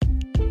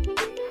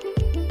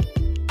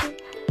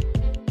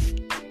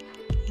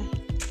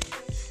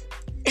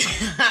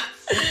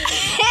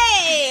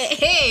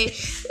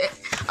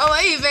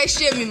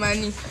share me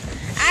money.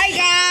 Hi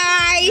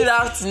guys. Good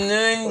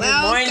afternoon,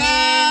 Welcome.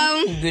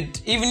 good morning, good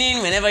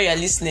evening, whenever you are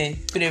listening.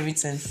 Good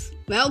everything.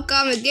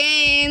 Welcome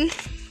again.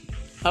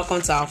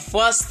 Welcome to our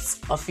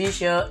first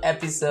official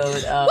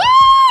episode of Woo!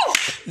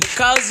 The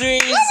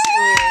Causeries with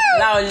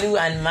Laolu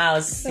and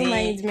Mouse. Don't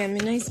mind me, I'm a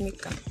noise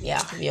maker.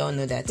 Yeah, we all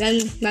know that. Then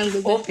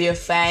go. Hope you're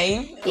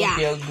fine. Yeah. Hope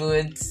you're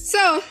good.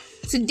 So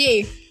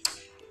today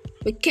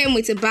we came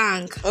with a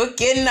bang.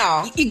 Okay,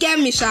 now. You get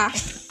me, Sha?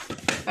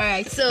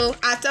 Alright, so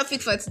our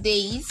topic for today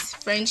is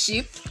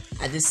friendship.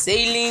 Are they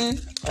sailing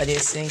or they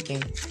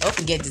sinking? I hope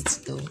you get it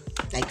though.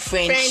 Like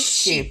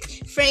friendship.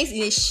 Friends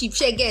in a ship.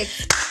 She get.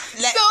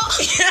 Like- So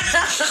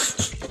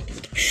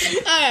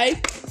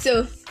alright,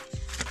 so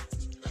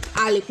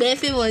Ali, you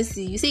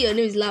say your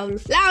name is Laulu.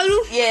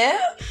 Laulu? Yeah.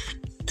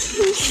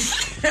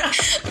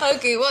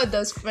 Okay, what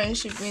does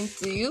friendship mean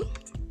to you?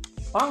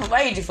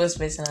 Why are you the first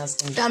person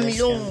asking Damilon.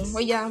 questions? Oh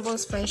yeah,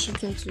 what's friendship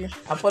mean to you?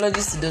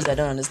 Apologies to those that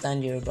don't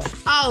understand Yoruba.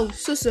 Oh,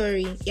 so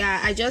sorry. Yeah,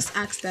 I just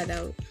asked that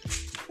out.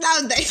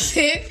 That's what I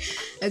said.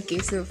 Okay,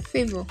 so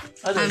favor.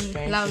 What does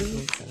friendship Laulu.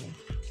 mean to me?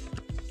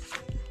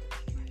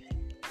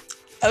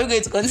 Are we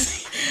going to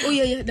continue? Oh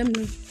yeah,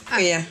 Damilon.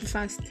 Yeah.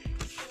 Fast.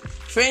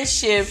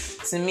 Friendship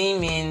to me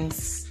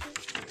means,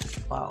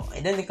 wow, I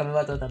don't think I've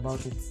ever thought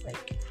about it.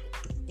 Like,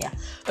 yeah.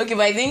 Okay,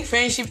 but I think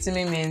friendship to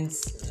me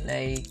means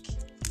like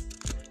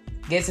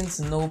getting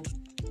to know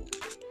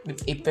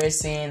a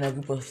person, a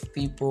group of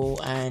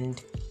people,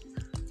 and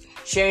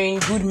sharing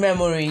good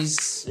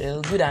memories,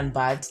 good and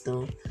bad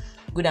though,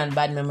 good and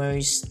bad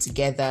memories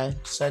together,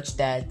 such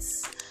that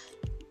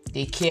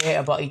they care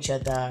about each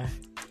other,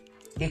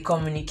 they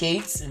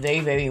communicate, very,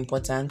 very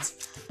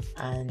important,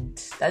 and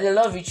that they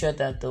love each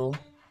other though,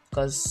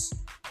 because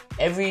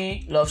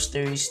every love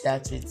story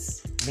starts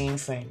with being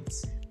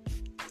friends,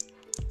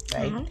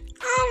 right? Uh-huh.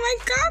 Oh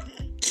my god.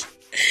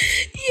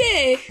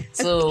 Yeah.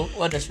 So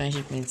what does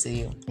friendship mean to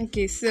you?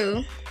 Okay,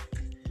 so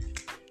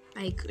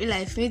like real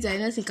life means I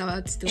don't think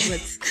about it,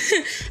 but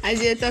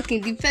as you're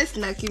talking, the first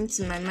thing that came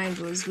to my mind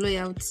was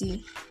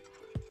loyalty.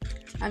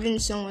 Having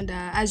someone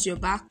that has your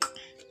back,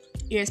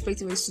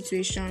 irrespective of the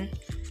situation,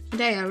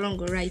 whether you're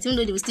wrong or right, even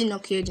though they will still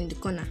knock you in the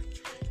corner.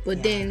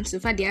 But then so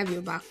far they have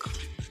your back.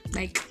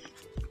 Like,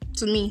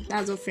 to me,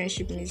 that's what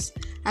friendship means.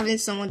 Having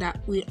someone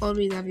that will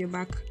always have your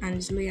back and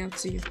is loyal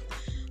to you.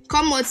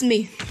 Come what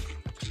may.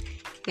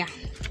 Yeah.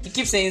 You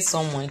keep saying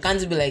someone. It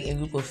can't be like a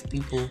group of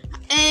people.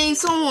 And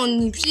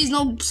someone, she's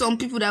not some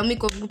people that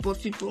make up a group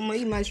of people.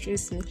 You might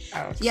stress me.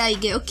 Ouch. Yeah, you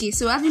get okay.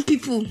 So having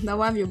people that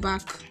will have your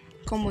back,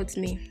 come with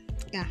me.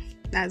 Yeah,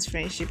 that's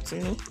friendship to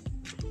me.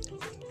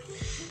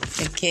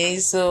 Okay,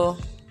 so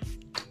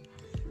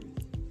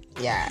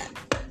yeah,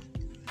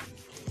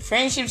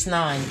 friendships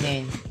now and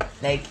then,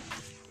 like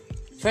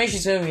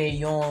friendships when we're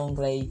young,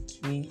 like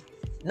we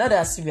not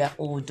that we are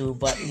old though,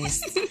 but at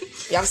least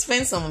we have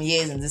spent some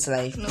years in this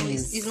life. No,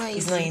 Please. it's not easy.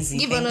 It's not easy.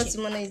 Give Thank honor you. to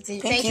money.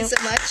 Thank Thank you you.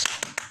 so much.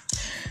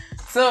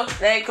 So,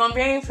 like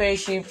comparing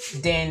friendship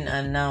then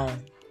and now,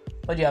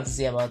 what do you have to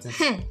say about it?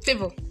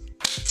 Favor.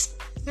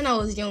 When I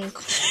was young,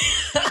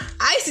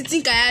 I used to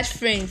think I had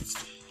friends.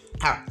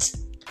 Out.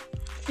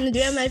 No,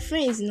 they were my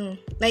friends, no.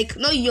 Like,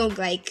 not young,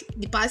 like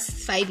the past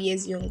 5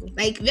 years young.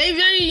 Like, very,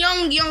 very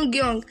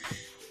young.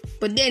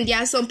 But then there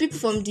are some people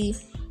from the...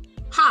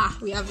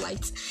 we have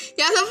lights.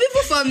 There are some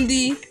people from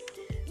the...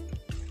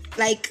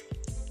 Like,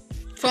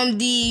 from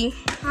the...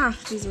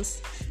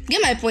 Jesus.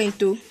 Get my point,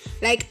 though.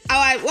 Like,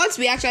 what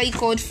we actually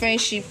called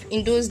friendship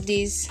in those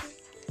days,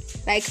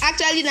 like,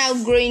 actually now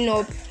growing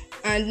up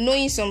and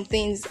knowing some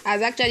things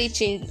has actually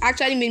changed.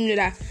 Actually made me know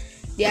that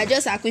they are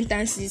just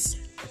acquaintances.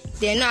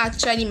 They're not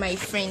actually my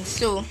friends.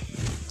 So,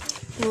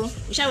 we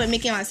were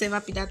making ourselves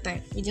happy that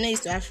time. We did not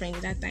used to have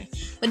friends that time.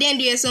 But then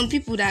there are some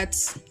people that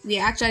we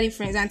are actually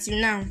friends until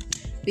now.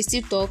 We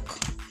still talk.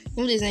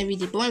 Even though it's not every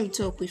day, but when we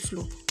talk, we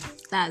flow.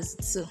 That's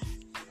it. So,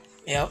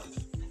 Yep.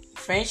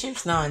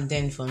 Friendships now and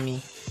then for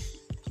me.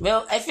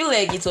 Well, I feel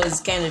like it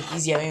was kind of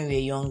easier when we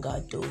were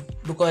younger though,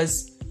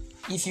 because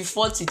if you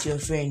fought with your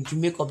friend, you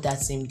make up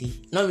that same day.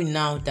 Not with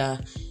now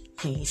that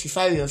if you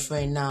fight with your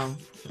friend now,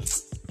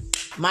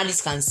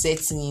 malice can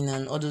set in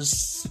and all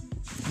those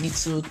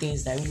little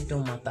things that really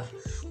don't matter.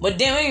 But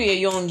then when you were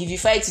young, if you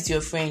fight with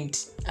your friend,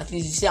 at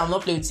least you say, I'm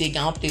not playing with you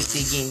again, I'll play with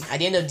you again. At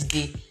the end of the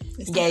day,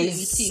 you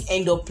guys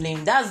end up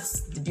playing.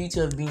 That's the beauty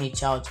of being a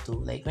child though.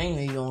 Like when you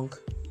were young,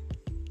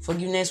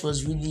 forgiveness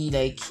was really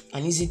like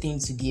an easy thing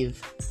to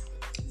give.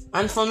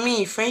 And for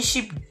me,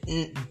 friendship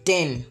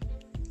then,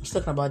 I was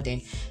talking about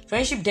then,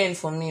 friendship then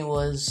for me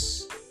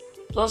was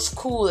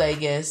cool, I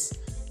guess.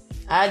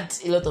 I had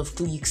a lot of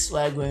cliques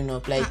while growing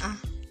up. Like,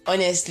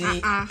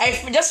 honestly,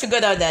 I just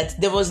figured out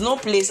that there was no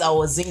place I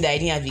was in that I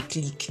didn't have a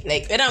clique.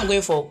 Like, whether I'm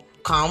going for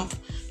camp,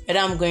 whether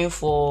I'm going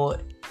for...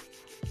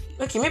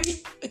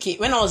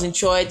 when I was in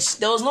church,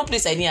 there was no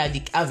place I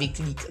didn't have a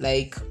clique.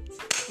 Like,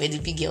 with the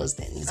big girls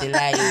then. It's a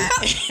lie.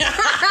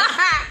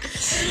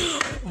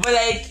 But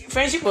like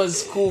friendship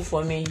was cool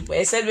for me. But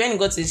I said when it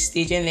got to the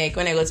stage and like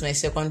when I got to my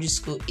secondary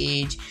school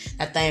age,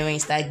 that time when you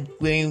start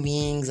wearing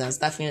wings and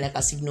start feeling like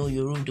as if no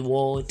you rule the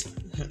world.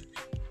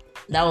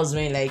 That was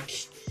when like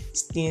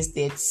things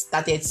that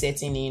started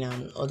setting in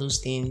and all those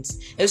things.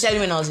 Especially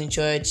when I was in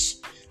church.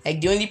 Like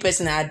the only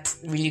person I had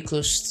really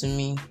close to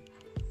me,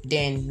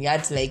 then we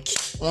had like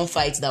one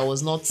fight that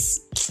was not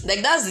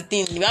like that's the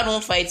thing. We had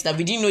one fight that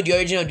we didn't know the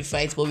origin of the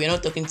fight, but we were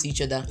not talking to each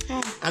other,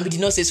 and we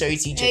did not say sorry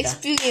to each other.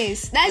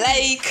 Experience. That's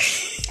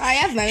Like I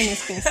have my own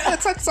experience.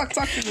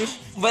 Talk to me.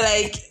 But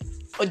like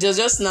it was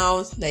just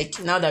now, like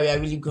now that we are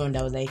really grown,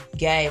 I was like,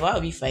 guy, why are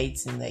we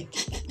fighting? Like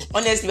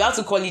honestly, we have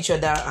to call each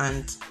other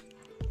and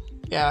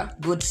yeah,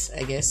 good,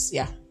 I guess.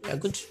 Yeah, we're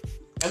good.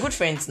 We're good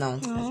friends now,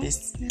 at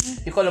least.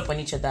 We call upon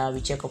each other,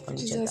 we check up on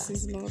each other.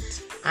 Is Lord.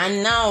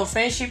 And now,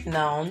 friendship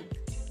now,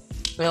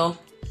 well,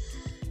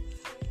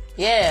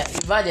 yeah,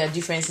 we've had their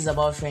differences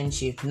about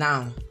friendship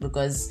now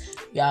because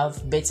we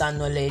have better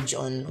knowledge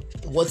on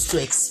what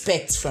to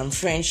expect from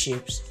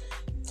friendships.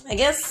 I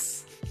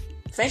guess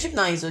friendship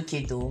now is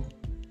okay though.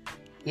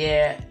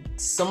 Yeah,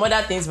 some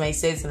other things might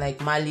set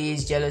like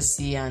malice,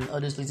 jealousy, and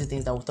all those little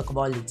things that we'll talk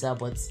about later,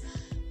 but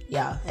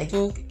yeah, I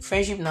think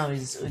friendship now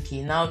is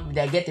okay. Now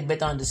they get a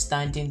better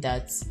understanding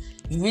that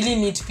you really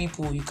need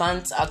people. You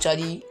can't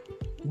actually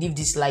live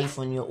this life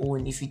on your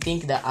own. If you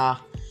think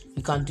that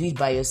you can do it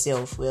by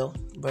yourself, well,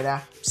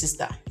 brother,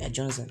 sister, you're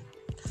Johnson.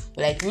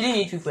 But like, you really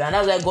need people, and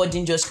that's why God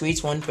didn't just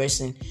create one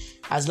person.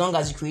 As long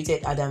as He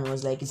created Adam, it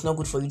was like it's not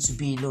good for you to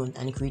be alone,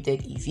 and He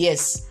created Eve.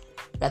 Yes,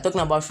 we are talking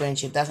about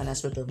friendship. That's an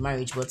aspect of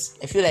marriage, but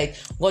I feel like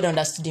God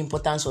understood the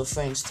importance of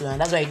friends too, and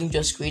that's why He didn't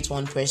just create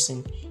one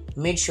person. He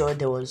made sure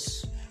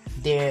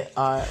there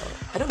are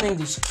I don't know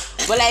English,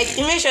 but like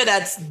he made sure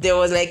that there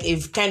was like a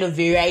kind of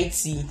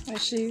variety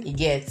you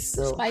get.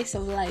 So Spice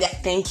of life. Yeah,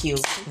 thank you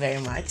very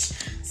much.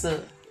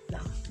 So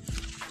now,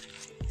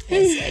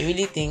 yes, I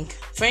really think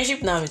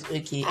friendship now is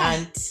okay.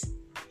 And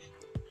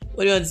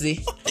what do you want to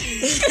say?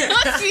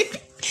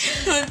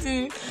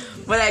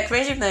 But like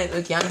friendship now is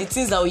okay, and the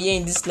things that we hear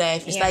in this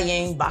life, you start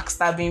hearing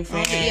backstabbing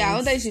friends. Yeah,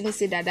 I thought you should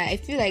say that. I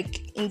feel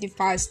like in the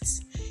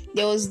past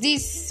there was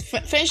this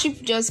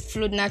friendship just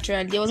flowed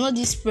naturally. There was not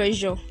this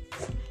pressure.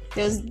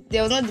 There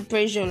was not the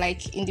pressure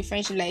like in the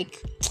friendship.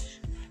 Like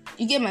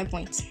you get my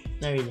point.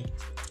 Not really.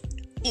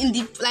 In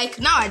the like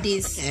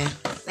nowadays,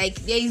 like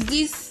there is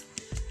this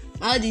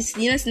all this.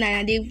 You know,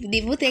 they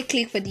voted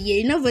click for the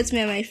year. You know, vote me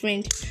and my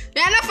friend.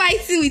 We are not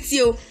fighting with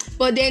you,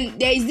 but then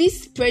there is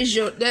this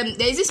pressure. There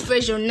is this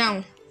pressure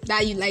now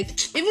that you like.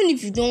 Even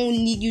if you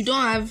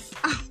don't have.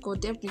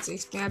 God help me to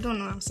explain. I don't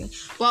know what I'm saying,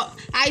 but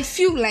I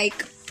feel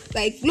like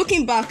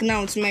looking back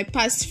now to my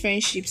past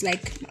friendships,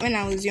 like when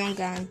I was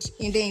younger and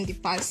in the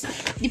past,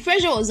 the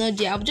pressure was not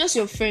there. I'm just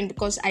your friend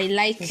because I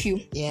like you.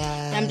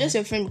 Yeah. I'm just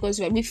your friend because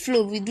we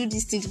flow, we do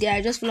this thing together.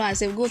 I just follow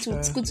ourselves, go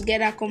to school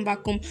together, come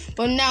back home.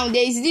 But now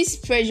there is this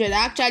pressure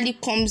that actually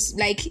comes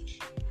like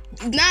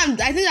now.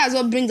 I think that's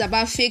what brings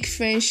about fake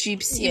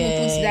friendships.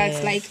 Even puts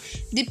that like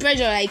the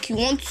pressure, like you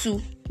want to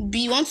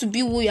be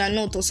who you are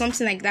not or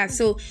something like that,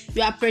 so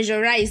you are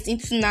pressurized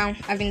into now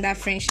having that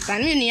friendship,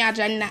 and when you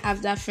actually not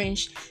have that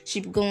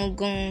friendship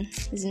gone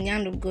is in the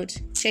hand of God.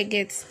 Check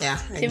it. Yeah,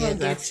 I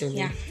get actually.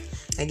 Yeah,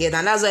 I get,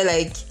 and that's why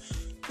like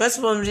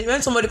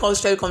when somebody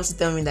comes to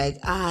tell me like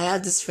I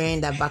had this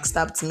friend that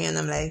backstabbed me, and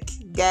I'm like,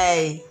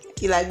 guy,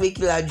 kill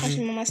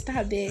mama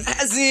stab it.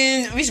 As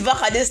in which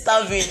back are they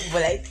stabbing?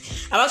 But like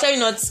I've actually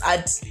not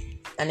had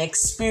an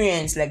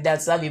experience like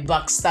that to have a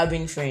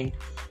backstabbing friend.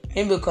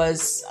 Maybe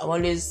because I'm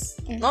always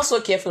not so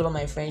careful about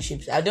my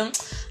friendships. I don't,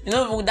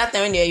 that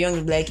time when you're young,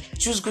 you're like,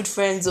 choose good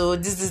friends or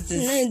this.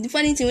 No, the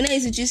funny thing, when I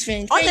used to choose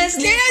friends.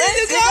 Honestly,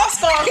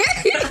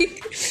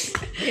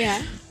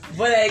 Yeah.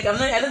 But like,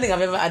 I don't think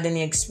I've ever had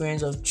any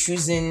experience of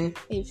choosing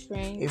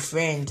a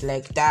friend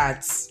like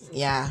that.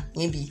 Yeah,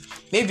 maybe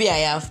I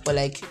have, but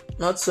like,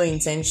 not so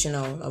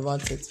intentional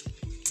about it.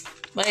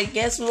 But I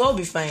guess we'll all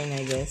be fine,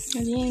 I guess.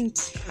 At the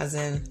end. As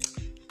in.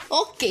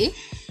 Okay.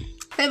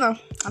 Favor.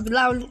 I'll be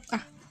loud.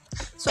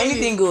 So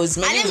anything goes.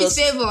 My name is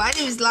Favor. My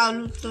name is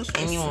Laulu.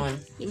 Anyone.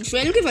 If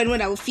you're looking for anyone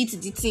that will fit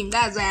the team,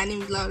 that's why her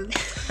name is Laulu.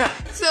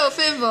 So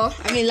Favor,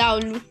 I mean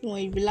Laulu.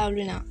 You be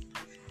Laulu now.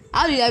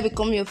 How did I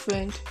become your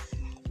friend?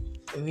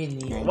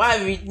 Really?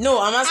 Why?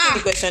 No, I'm asking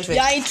the question first.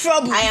 You're in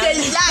trouble. I am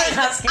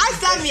Ask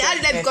me. How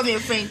did I become your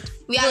friend?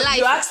 We are live.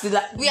 You asked the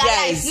last. We are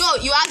live. No,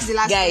 you asked the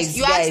last question.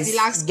 You asked the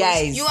last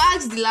question. You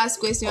asked the last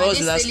question. You are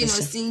just telling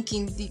us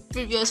thinking the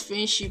previous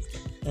friendship.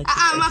 Okay.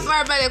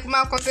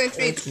 My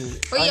concentrate.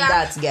 Okay.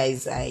 That,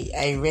 guys,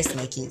 I rest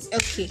my case.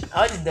 Okay.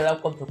 How did the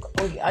laptop become?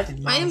 Okay, how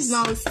did my name is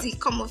Mausi.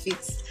 Come off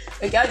it.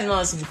 Okay, how did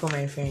Mausi become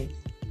my friend?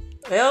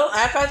 Well,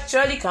 I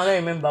actually cannot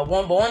remember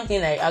one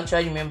thing I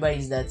actually remember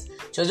is that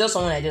she was just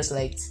someone I just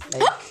liked.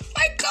 Like, oh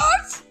my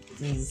God!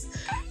 Please,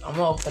 I'm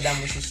not up for that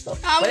much stuff.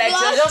 But like, she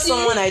was just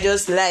someone I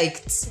just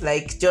liked.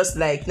 Like, there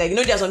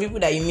are some people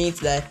that you meet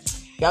that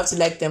you have to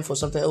like them for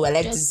something. Oh, I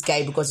like this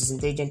guy because he's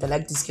intelligent. I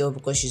like this girl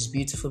because she's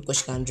beautiful, because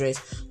she can dress.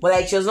 But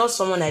like, she was not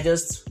someone I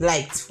just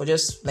liked for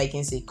just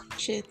liking sake.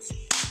 Shit.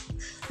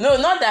 No,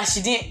 not that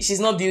she's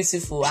not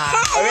beautiful.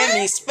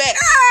 Already spec.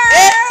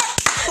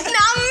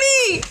 Not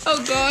me.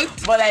 Oh God.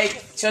 But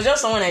like, she was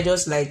just someone I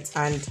just liked,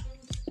 and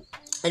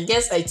I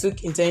guess I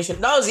took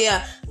intention.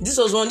 This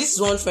is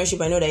one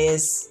friendship I know that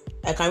yes,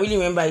 I can really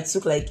remember. I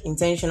took like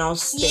intentional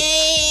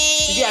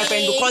steps to be her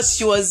friend because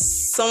she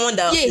was someone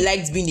that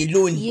liked being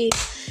alone. Yeah.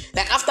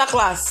 Like after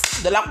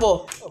class, the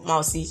Lapo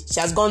Mousy, she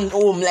has gone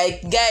home.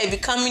 Like, guy, be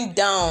coming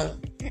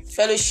down.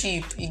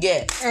 Fellowship, you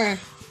get.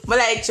 But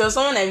like, she was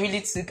someone I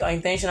really took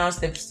intentional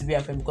steps to be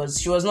her friend because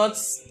she was not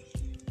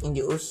in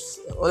the house,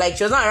 or like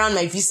she was not around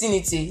my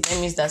vicinity. Let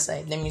me use that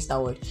side. Let me use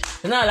that word.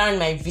 She was not around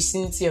my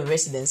vicinity of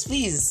residence.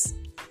 Please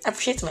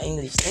appreciate my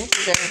English. Thank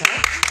you very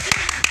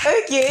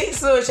much. Okay,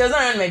 so she was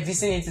not around my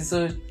vicinity,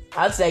 so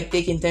I had to like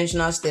take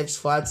intentional steps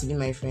for her to be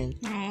my friend.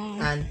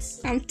 And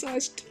I'm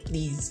touched.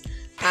 Please.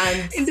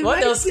 And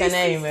what else can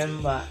I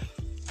remember?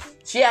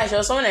 She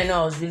was someone I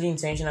know I was really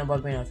intentional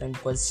about being a friend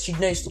because she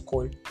used to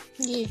call.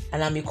 Yeah.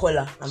 And I'm a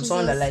caller. I'm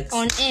someone that likes.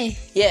 On air.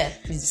 Yeah,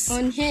 please.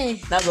 On air.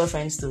 That's what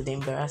friends do. They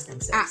embarrass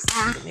themselves.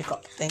 They make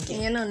up. Thank you.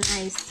 You're not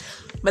nice.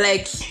 But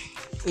like,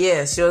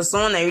 yeah, she was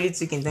someone I really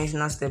took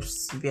intentional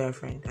steps to be her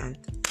friend. And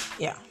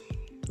yeah,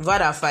 we've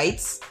had our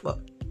fights, but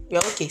we're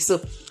okay.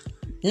 So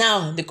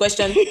now the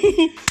question: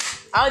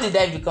 how did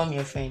I become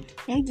your friend?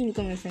 How did you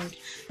become your friend?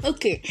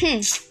 Okay.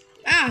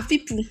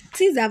 People,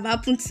 things have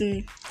happened to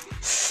me.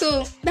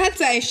 So that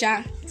time,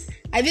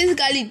 I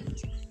basically,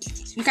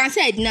 you can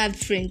say I didn't have a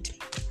friend.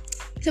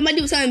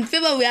 Somebody was in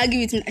favor will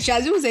argue with me. She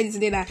has even said it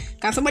today that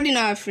can somebody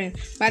not have a friend?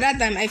 By that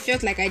time, I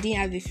felt like I didn't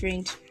have a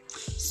friend.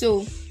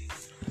 So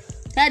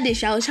that day,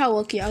 I was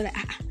walking. I was like,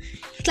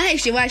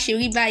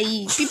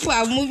 people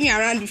are moving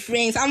around with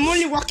friends. I'm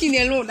only walking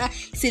alone.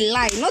 It's a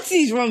lie.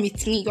 Nothing is wrong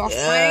with me. You're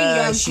fine.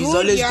 You're she's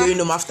good. Always going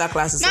home after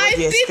classes. My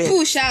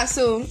people,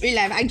 so real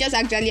life. I just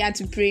actually had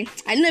to pray.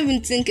 I didn't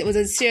even think it was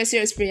a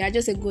serious prayer. I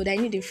just said, God, I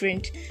need a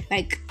friend.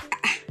 Like,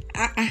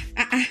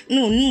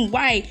 no,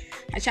 why?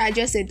 I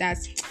just said that.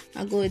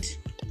 Oh God,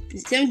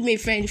 send me a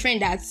friend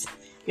that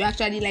you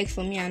actually like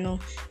for me and all.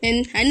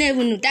 And I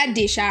never knew that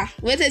day.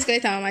 We went to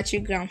escalate our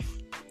matric ground.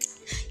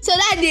 So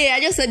that day, I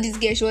just saw this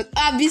girl.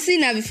 I've been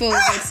seeing her before.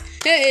 But,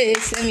 hey,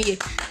 let me hear.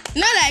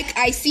 Not like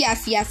I see her,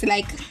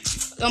 like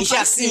on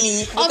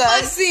passing.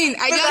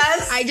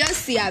 I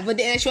just see her, but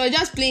then she was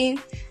just playing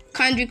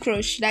Candy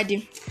Crush that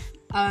day.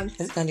 Is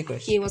it Candy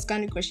Crush? Yeah, it was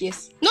Candy Crush.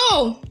 Yes.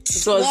 No.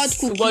 It was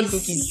World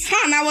Cookies.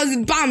 And I was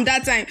bummed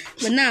that time,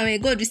 but now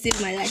God will save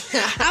my life.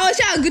 I was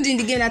sure good in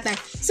the game that time.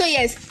 So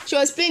yes, she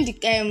was playing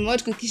the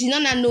World Cookies. She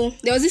don't know.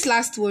 There was this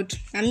last word.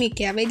 I mean,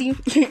 I already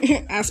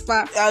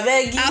Aspa.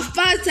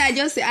 I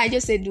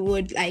just said the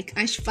word like,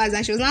 and she passed,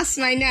 and she was not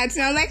smiling at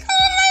me. I was like,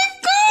 oh my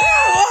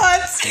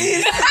God. What?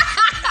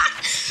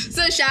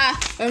 So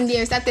from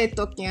there started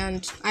talking,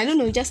 and I don't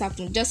know, it just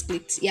happened, just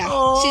clicked. Yeah.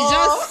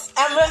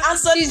 I'm an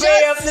answer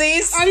prayer,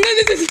 please.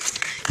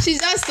 She's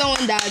just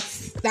someone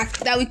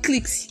that we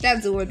clicked.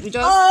 That's the word. We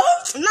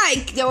just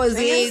like there was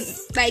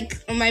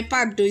like on my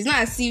part though. It's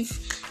not as if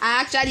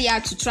I actually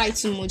had to try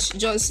too much. It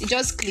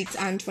just clicked,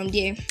 and from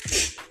there,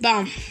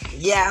 bam.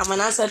 Yeah, I'm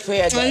an answered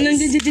prayer, guys.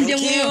 Thank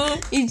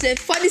you.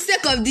 For the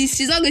sake of this,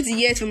 she's not going to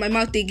hear it from my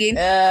mouth again.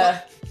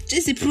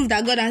 Just to prove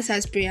that God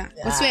answers prayer.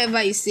 Yeah.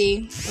 Whatsoever you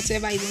say,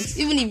 whatsoever you want,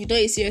 even if you don't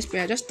a serious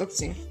prayer, just talk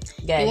to him.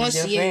 Yeah, he wants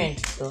your friend.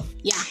 So.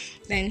 Yeah,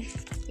 then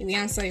he will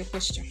answer your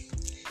question.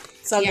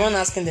 So I'm going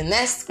asking the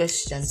next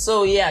question.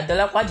 So yeah,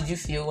 Dola, what did you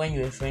feel when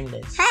you were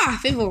friendless?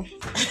 Favor.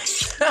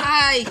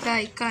 Kai.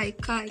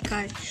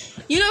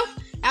 You know,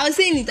 I was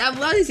saying it.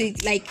 I've always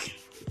said like,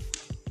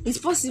 it's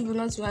possible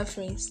not to have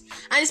friends,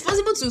 and it's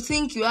possible to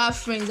think you have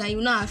friends and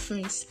you not have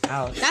friends.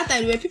 Ouch. That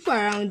time there were people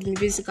around me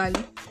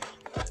basically.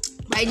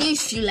 But I didn't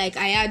feel like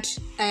I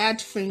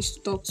had friends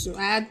to talk to.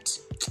 I had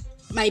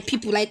my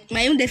people, like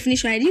my own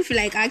definition. I didn't feel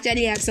like I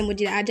actually had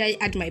somebody that actually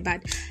had my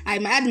back. I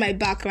had my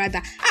back rather.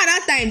 At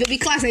that time, there'll be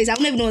classes. I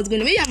would never know what's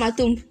going on. Maybe I'm at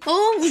home.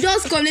 We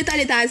just come later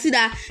and see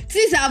that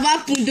things have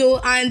happened though,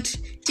 and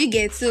you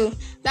get so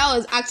that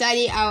was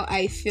actually how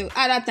I felt.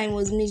 At that time, it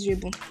was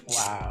miserable.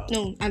 Wow.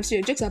 No, I'm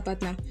serious. Jokes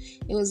apart now,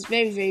 it was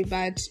very, very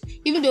bad.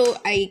 Even though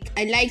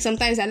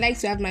sometimes I like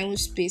to have my own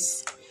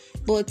space.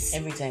 But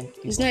every time.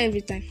 It's not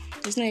every time.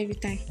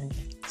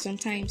 Okay.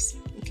 Sometimes.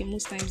 Okay,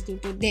 most times do.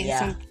 But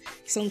then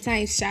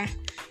sometimes,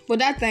 But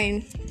that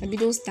time, maybe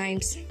those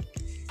times.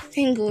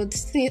 Thank God.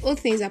 All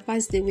things are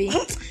passed away.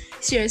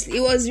 Seriously,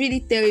 it was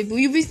really terrible.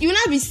 You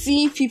not be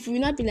seeing people, you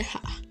not be like,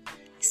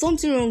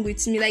 something wrong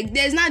with me. Like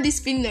there's not this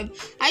feeling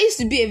of I used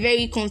to be a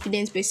very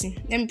confident person.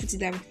 Let me put it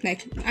that way.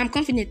 Like I'm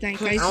confident now in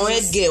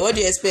Christ Jesus. What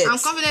do you expect? I'm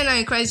confident now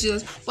in Christ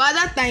Jesus. But at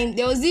that time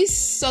there was this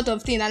sort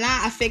of thing that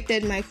now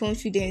affected my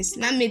confidence.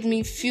 That made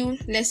me feel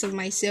less of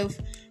myself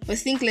or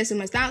think less of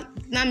myself.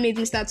 That made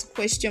me start to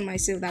question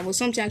myself. That was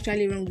something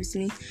actually wrong with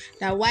me.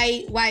 That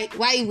why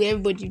will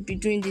everybody be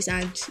doing this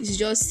and it's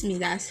just me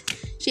that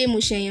shame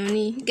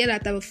get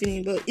that type of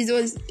feeling. But it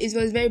was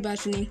very bad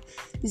feeling.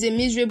 It's a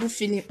miserable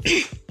feeling.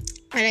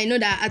 And I know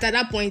that at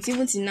that point,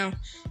 even till now,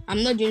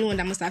 I'm not the only one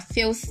that must have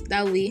felt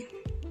that way.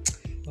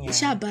 Yeah.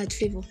 It's a bad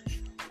favor.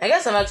 I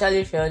guess I've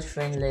actually felt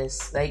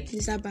friendless. Like,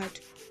 Is that bad?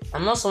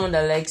 I'm not someone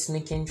that likes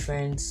making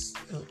friends.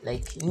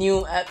 Like,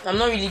 new. I'm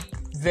not really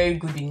very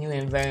good in new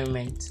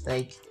environment.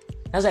 Like,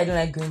 that's why I don't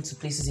like going to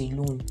places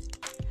alone.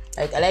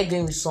 Like, I like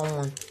going with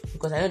someone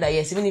because I know that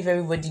yes, even if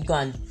everybody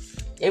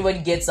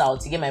gets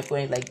out, you get my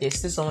point. Like, there's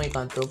still someone you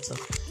can talk to.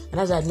 And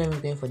that's why I'm never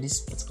going for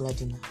this particular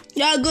dinner.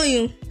 You are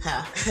going.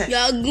 You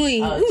are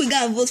going. Ouch. Who we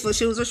gotta vote for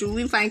Sheo so she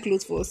will find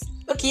clothes for us?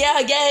 Okay,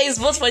 yeah, guys,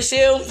 vote for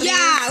Sheo.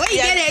 Yeah, when you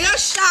get there,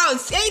 just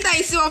shout. Anytime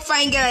you see one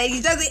fine girl,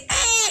 you just say,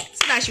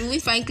 so that she will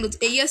find clothes.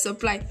 A year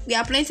supply. There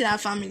are plenty in our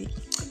family.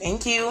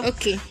 Thank you.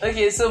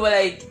 Okay. So, but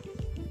like,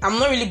 I'm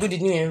not really good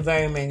in new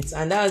environments,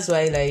 and that's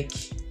why, like,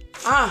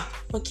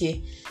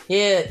 okay.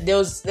 Yeah, there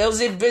was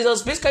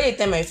basically a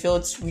time I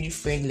felt really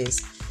friendless.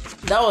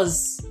 That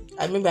was,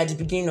 I remember at the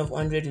beginning of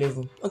 100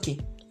 level. Okay.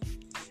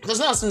 It was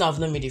not as soon as I've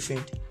not made a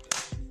friend.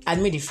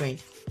 I'd made a friend.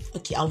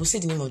 Okay, I will say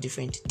the name of the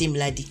friend. Dame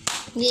Ladi.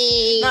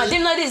 Yay. Now,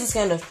 Dame Ladi is this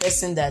kind of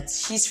person that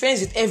she's friends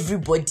with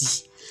everybody.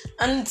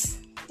 And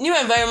new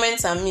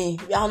environments and me,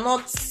 we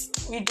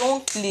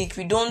don't click,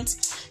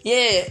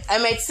 I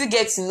might still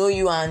get to know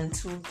you and...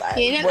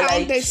 I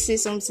wanted to say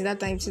something that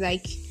time. So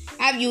like,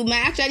 you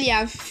might actually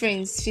have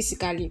friends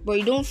physically, but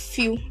you don't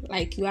feel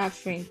like you have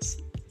friends.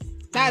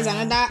 That's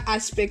another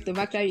aspect of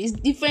actually. It's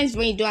different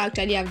when you don't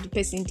actually have the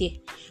person there,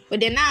 but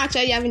they're not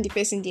actually having the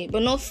person there,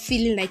 but not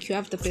feeling like you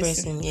have the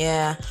person.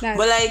 Yeah.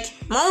 But like,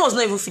 mom was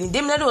not even feeling.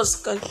 Dame Ladi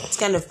was this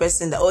kind of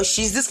person that, or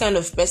she's this kind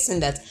of person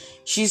that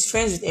she's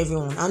friends with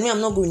everyone. And me, I'm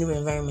not going to the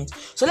environment.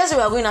 So let's say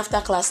we are going after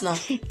class now.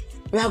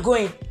 We are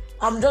going.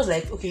 I'm just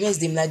like, okay, where's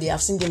Dame Ladi?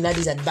 I've seen Dame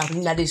Ladi's at the back.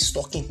 Dame Ladi is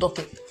talking. And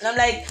I'm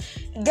like,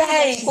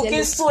 guy,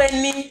 cooking so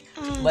any.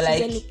 But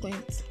like,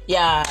 eloquent.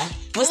 Yeah,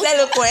 most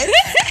eloquent.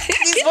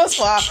 This was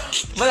for her.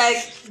 But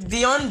like,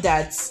 beyond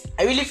that,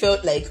 I really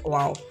felt like,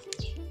 wow,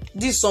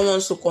 this is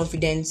someone so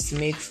confident to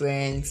make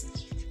friends.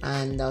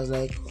 And I was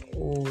like,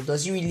 oh,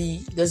 does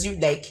he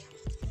like,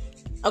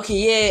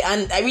 okay, yeah.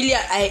 And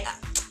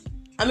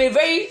I'm a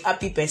very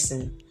happy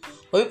person.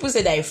 But people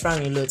say that I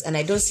frown a lot, and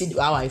I don't see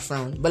how I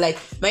frown. But like,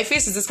 my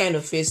face is this kind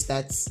of face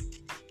that,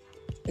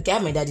 okay, I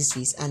have my daddy's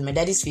face, and my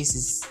daddy's face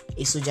is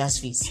a soldier's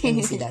face. Let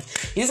me say that.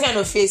 It's this kind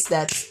of face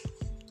that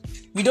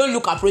we don't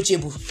look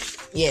approachable.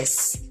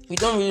 Yes, we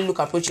don't really look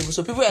approachable.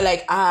 So people are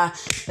like,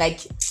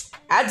 like,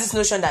 I have this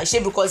notion that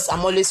because I'm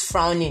always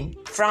frowning.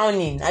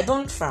 I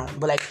don't frown,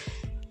 but like,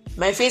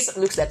 my face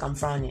looks like I'm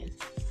frowning.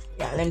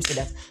 Yeah, let me say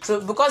that. So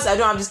because I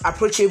don't have this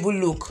approachable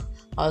look,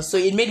 so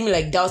it made me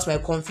like doubt my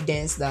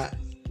confidence that,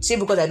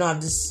 because I don't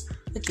have this,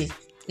 okay,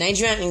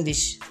 Nigerian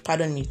English,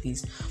 pardon me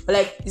please, but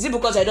like, is it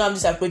because I don't have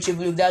this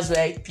approachable look, that's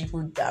why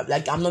people,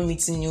 like, I'm not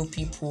meeting new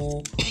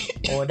people,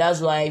 or that's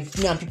why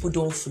me and people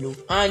don't flow?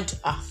 And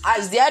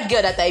as the hard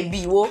girl that I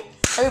be,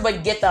 everybody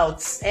get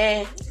out,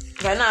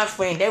 if I not have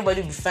friend,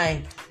 everybody will be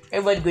fine,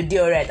 everybody go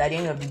do alright at the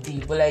end of the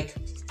day. But like,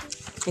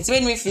 it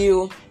made me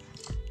feel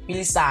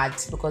really sad,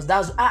 because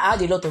I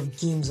had a lot of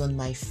games on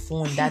my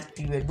phone that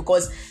period,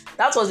 because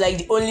that was like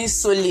the only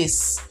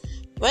solace.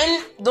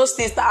 When those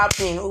things start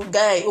happening,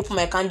 guy, open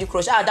my Candy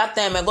Crush. That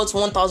time I got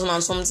 1,000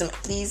 and something.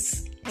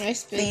 Please.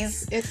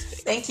 Please.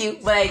 Thank you.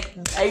 But like,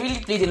 I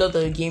really played a lot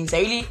of games. I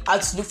really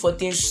had to look for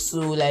things to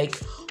like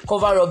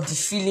cover up the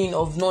feeling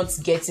of not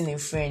getting a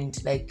friend.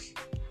 Like,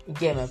 you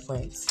get my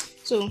point.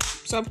 So,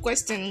 sub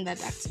question on that.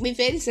 We've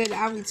already said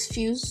how it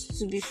feels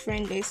to be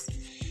friendless.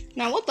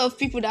 Now, what of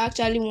people that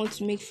actually want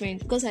to make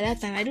friends? Because at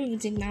that time, I don't even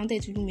think I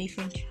wanted to even make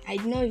friends. I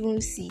did not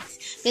even see it.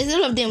 There's a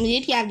lot of them,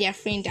 they have their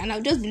friend, and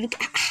I'll just be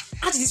looking,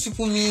 how do these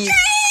people meet?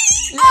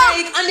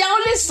 Like, and they're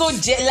always so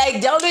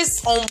they're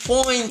always on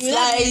point. You're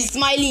like,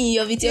 smiling in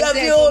your video.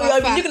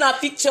 You're looking at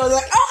pictures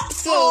like,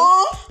 so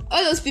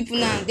all those people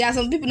now, there are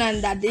some people now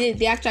that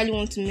they actually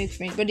want to make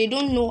friends, but they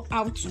don't know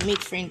how to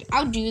make friends.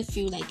 How do you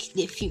feel like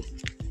they feel?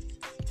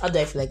 How do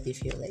I feel like they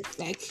feel? Like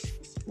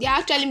they're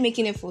actually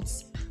making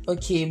efforts.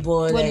 Okay,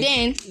 but like,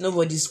 then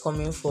nobody's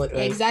coming forward,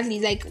 right? Exactly.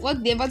 Like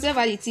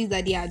whatever it is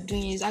that they are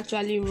doing is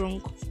actually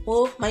wrong.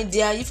 Oh my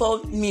dear, if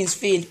all means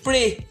fail,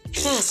 pray.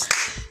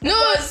 No,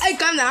 I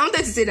calm down. I wanted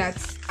to say that.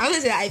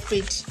 I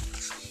prayed.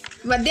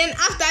 But then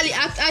after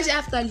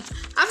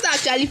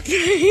actually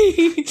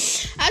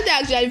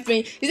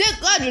praying, he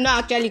said God will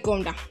not actually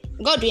come down.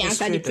 God will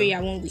answer the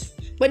prayer one way.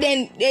 But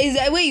then there is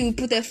a way you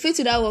put a faith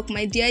to that work,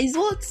 my dear, is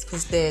what?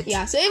 It's dead.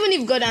 Yeah, so even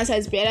if God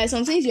answers prayer, there are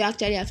some things you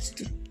actually have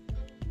to do.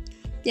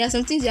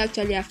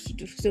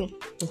 So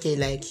okay,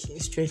 like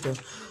straight up.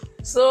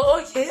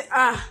 So okay,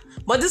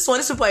 but this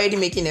people are already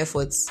making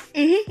efforts.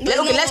 Mm-hmm.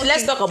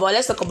 Let's talk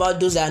about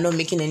those that are not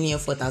making any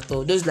effort at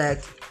all. Those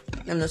like,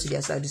 let me not say they are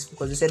sadists,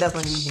 because you said that's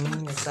not the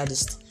meaning of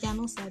sadist. They are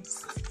not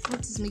sadists.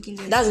 What is making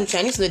them? That's what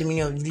I need to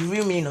know the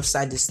real meaning of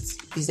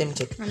sadist. Please let me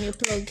check. I'm your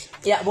plug.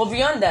 Yeah, but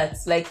beyond that,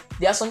 like,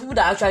 there are some people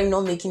that are actually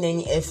not making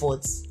any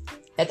efforts.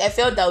 Like, I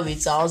felt that way,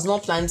 so I was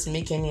not planning to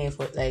make any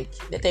effort. Like,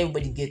 let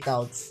everybody get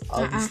out.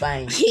 I'll be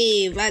fine.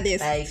 Hey,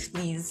 baddest. Like,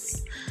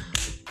 please.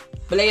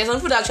 But like, there's some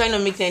people that are trying to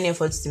make any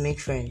efforts to make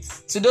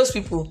friends. To those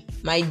people,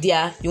 my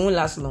dear, you won't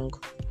last long.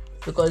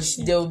 because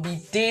there will be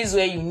days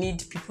where you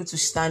need people to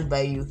stand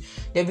by you.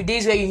 There will be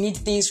days where you need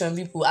things from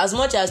people. As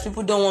much as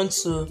people don't want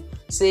to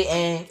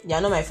say,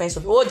 you're not my friends for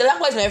the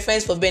Lakwa is my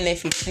friends for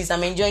benefit. Please,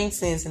 I'm enjoying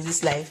things in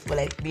this life, but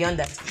like beyond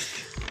that.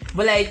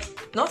 But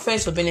like not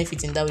friends for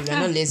benefit in that way. We're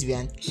not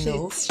lesbian.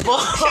 No. Shut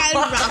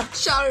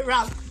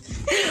up.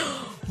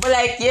 But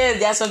like, yeah,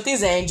 there are some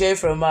things I enjoy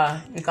from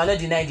her. You cannot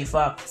deny the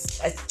fact.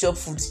 I chopped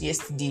food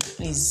yesterday.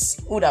 Please,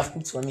 who would have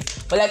cooked for me?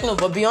 But like, no,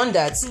 but beyond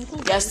that,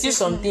 there are still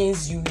some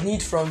things you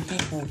need from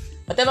people.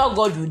 Whatever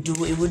God will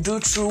do, it will do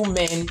through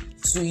men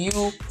to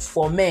you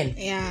for men.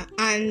 Yeah,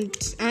 and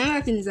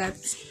another thing is that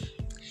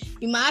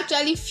you might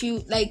actually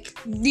feel like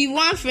the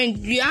one friend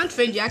you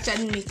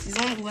actually make is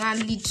one who will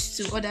lead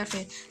to other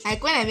friends.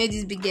 Like when I met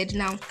this big girl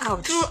now,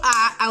 through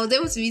I was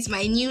able to meet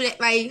my newest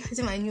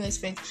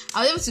friend.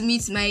 I was able to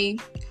meet my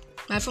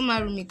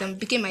former roommate and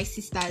became my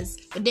sisters.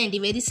 But then they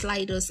were these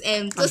sliders.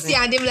 Toasty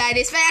and them like,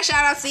 special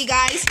shout out to you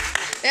guys.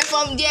 Then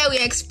from there we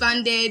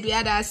expanded. We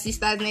had our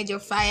sisters, Nedge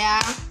of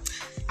Fire.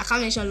 I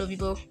can't mention all of you,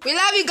 but we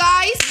love you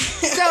guys.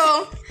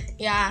 So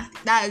yeah,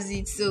 that's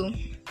it. So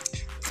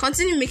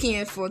continue making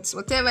efforts,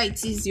 whatever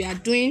it is you are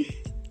doing.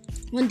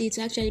 One day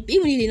to actually,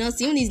 even if they not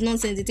see, even if it's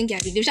nonsense, they think you are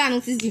doing, they shall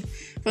notice you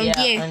from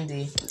there. One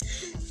day.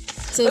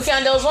 So okay,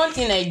 and there was one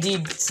thing I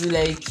did to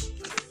like,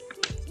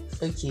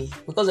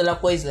 because the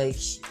Lakwa is like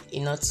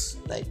not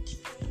like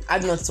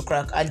hard not to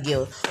crack, hard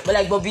girl.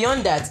 But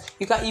beyond that,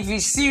 you can if you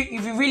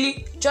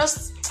really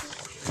just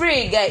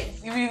pray, guy.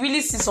 If you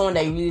really see someone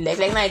that you really like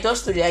now I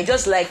just told you, I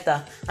just liked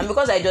her, and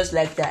because I just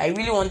liked her, I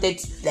really wanted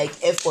like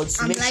efforts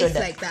to make sure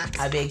that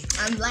I beg.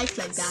 I'm like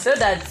that. So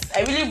that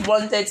I really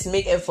wanted to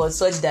make efforts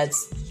such that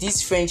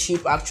this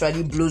friendship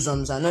actually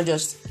blossoms and not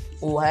just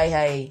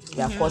hi,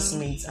 we are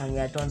classmates and we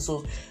are done.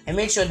 So I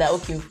made sure that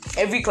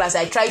every class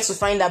I try to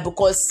find her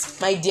because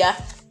my dear,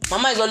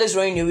 Mama is always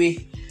running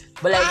away.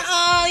 But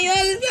like,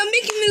 you're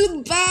making me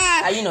look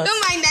bad. Are you not?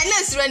 Don't mind that.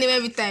 Let's run him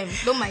every time.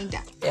 Don't mind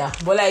that. Yeah,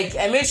 but like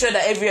I made sure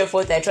that every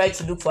effort I tried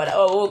to look for that.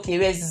 Oh, okay,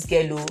 where's this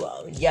girl?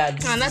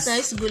 And that's I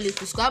used to go late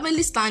to school. I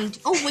always stand.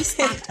 Always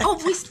stand.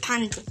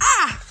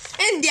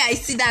 And there I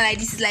sit down like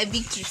this is like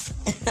victory.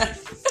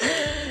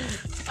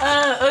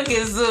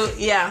 Okay, so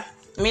yeah,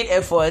 made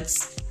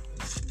efforts,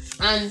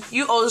 and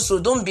you also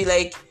don't be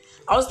like.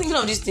 I was thinking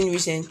of this thing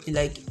recently.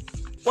 Like,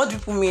 what do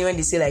people mean when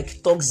they say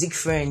like toxic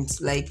friends?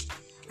 Like,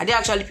 are there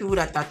actually people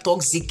that are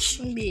toxic?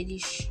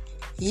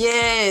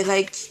 Yeah,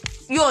 like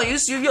you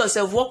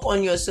yourself work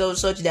on yourself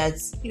such that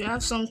you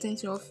have something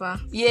to offer.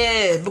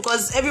 Yeah,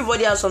 because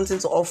everybody has something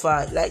to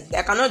offer. Like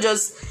I cannot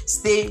just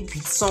stay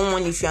with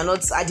someone if you are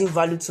not adding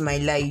value to my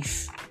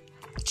life.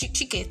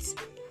 Check it.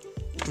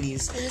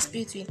 Please. Holy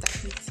Spirit to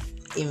interpret.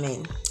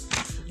 Amen.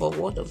 But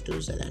what of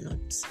those that are not?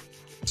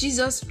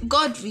 Jesus,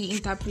 God will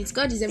interpret.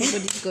 God is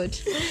everybody's God.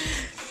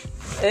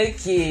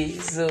 Okay,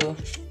 so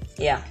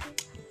yeah.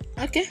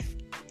 Okay.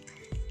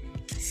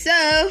 So,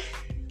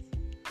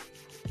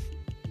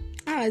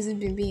 how has it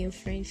been being your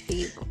friend for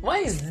you? Why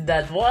is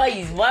that?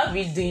 Why are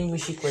we doing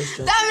mushy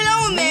questions?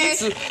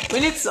 We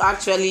need to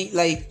actually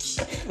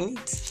we need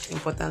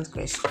important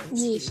questions.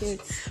 Yeah, sure.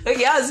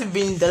 Okay, how has it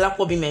been the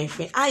Lakwa being my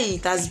friend?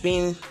 It has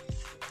been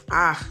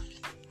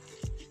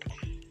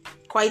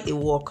quite a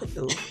walk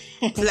though.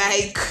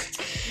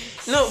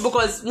 No,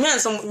 because me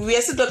and we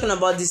are still talking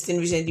about this thing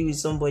recently with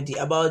somebody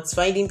about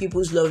finding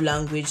people's love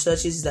language,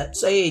 such as that.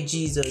 Sorry,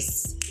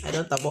 Jesus, I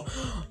don't know about.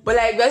 But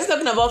like we are still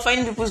talking about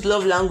finding people's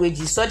love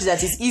languages, such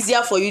that it's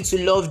easier for you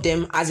to love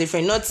them as a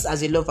friend, not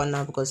as a lover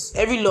now. Because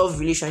every love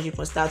relationship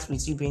will start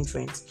with you being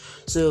friends.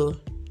 So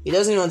it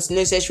doesn't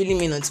necessarily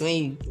mean until when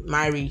you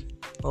marry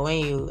or when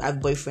you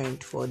have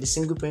boyfriend. For the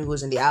single parent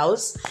goes in the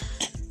house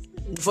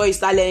before you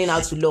start learning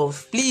how to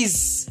love.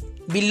 Please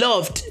be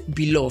loved.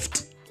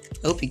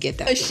 I hope you get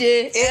that.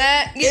 Give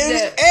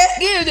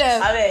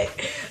them.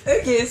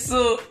 Okay,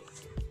 so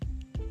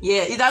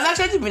yeah, it has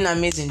actually been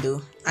amazing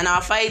though, and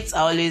our fights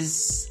are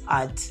always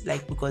hard,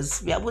 like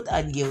because we are both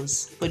hard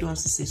girls. Nobody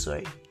wants to say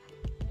sorry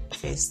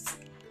first.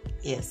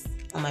 Yes,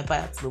 on my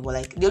part though, but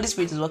like the Holy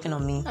Spirit is working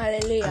on me.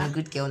 Hallelujah. I'm a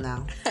good girl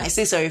now. I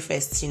say sorry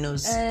first. She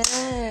knows.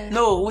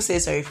 No, who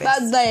says sorry first?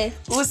 Bad boy.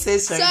 Who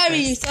says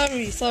sorry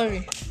first?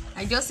 Sorry.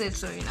 I just said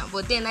sorry now,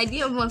 but then I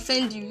didn't even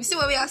offend you. You see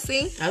what we are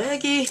saying?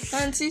 Okay.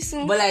 Auntie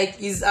soon. But like,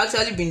 it's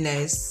actually been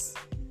nice.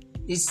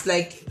 It's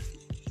like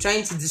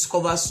trying to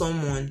discover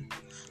someone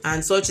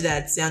and such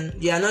that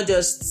you are not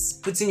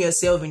just putting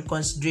yourself in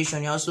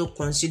consideration, you're also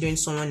considering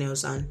someone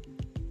else, and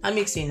that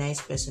makes you a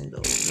nice person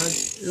though.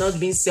 Not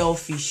being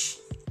selfish.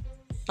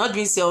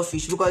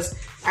 Because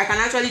I can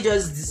actually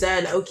just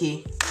decide,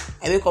 okay,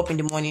 I wake up in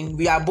the morning.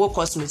 We are both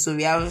customers, so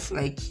we have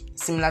like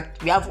we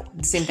have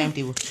the same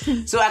timetable.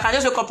 So I can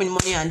just wake up in the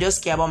morning and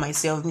just care about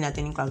myself, being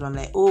attending class. But I'm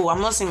like,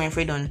 I'm not seeing my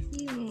friend on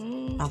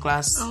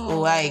class.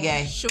 Hi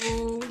guy.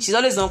 Sure. She's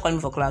always not calling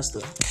me for class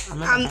though.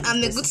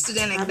 I'm a good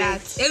student like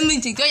that. Let me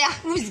think.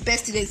 Who is the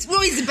best student? Who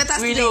is the better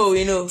student?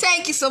 We know.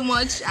 Thank you so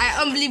much. I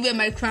humbly wear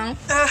my crown.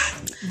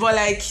 But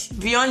like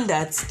beyond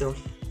that though,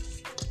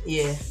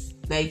 yeah,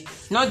 like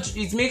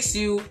it makes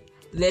you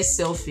less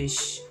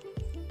selfish.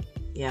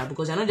 Yeah,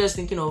 because you're not just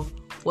thinking of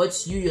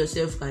what you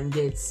yourself can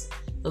get,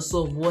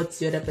 also what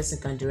the other person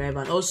can derive,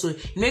 and also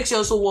it makes you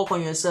also work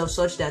on yourself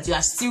such that you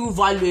are still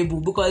valuable.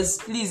 Because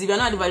please, if you're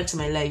not adding value to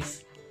my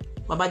life,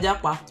 Baba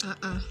Japa,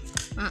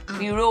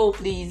 be real,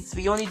 please.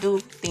 We only do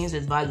things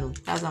with value.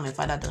 That's how my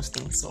father does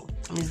things. So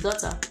I'm his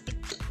daughter.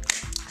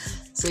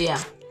 So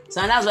yeah.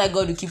 So and that's why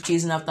God will keep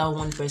chasing after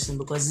one person,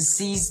 because he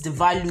sees the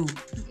value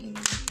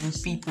in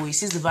people. He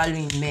sees the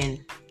value in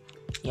men.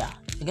 Yeah.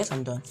 I guess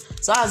I'm done.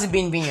 So how's it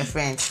been being your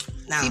friend?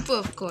 Now, People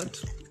of God.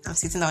 I'm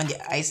sitting on the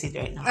ice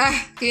right now.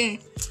 Okay.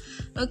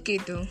 Okay,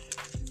 though.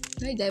 What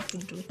did I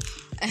put do?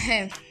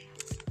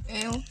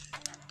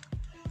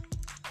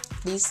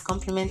 Please,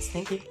 compliments.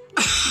 Thank you.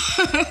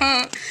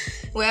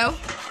 Well,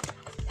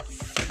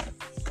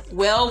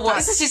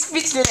 what? She's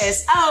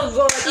speechless. Oh,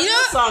 God. you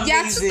know,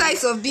 there are two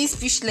types of being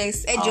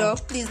speechless. Ejo,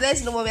 please,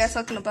 let's know what we are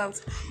talking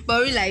about.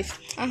 But real life.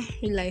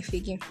 Real life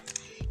again.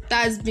 It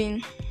has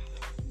been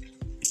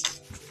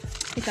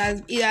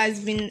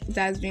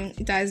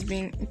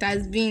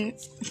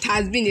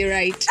a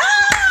ride.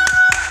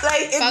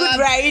 Like a good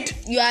ride.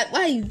 Why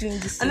are you doing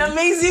this? An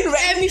amazing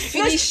ride. Let me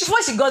finish.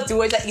 Before she got to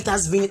where it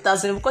has been,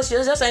 because she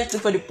was just trying to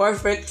look for the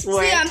perfect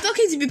word. See, I'm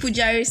talking to people,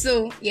 Jerry.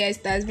 So yes,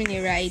 it has been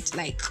a ride.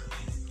 Like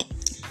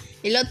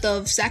a lot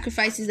of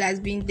sacrifices has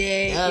been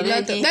there. A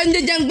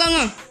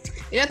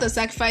lot of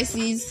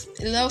sacrifices.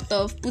 A lot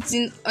of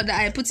putting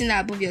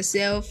above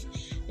yourself.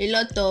 A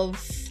lot of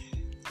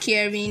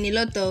caring. A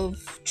lot of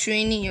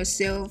training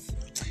yourself.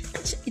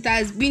 It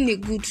has been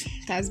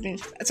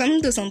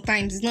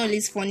sometimes it's not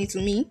always funny to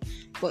me,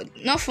 but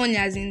not funny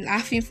as in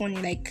laughing funny,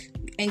 like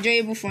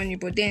enjoyable funny,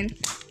 but then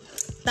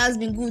it has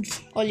been good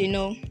all in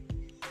all.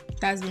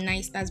 It has been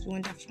nice, it has been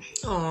wonderful.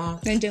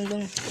 Aww.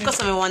 Because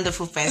I'm a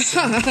wonderful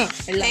person.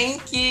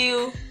 Thank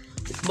you.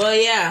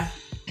 But yeah,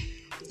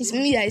 it's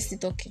me that is still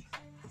talking.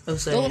 Oh,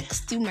 sorry. Don't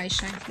steal my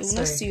shine. You will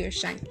not steal your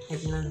shine. I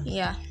did not know.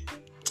 Yeah.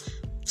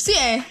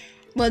 See,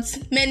 but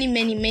many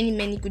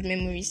good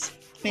memories.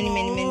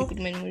 Many good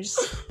memories.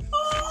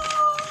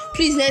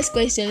 Please, next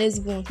question. Let's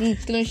go.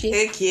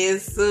 Okay,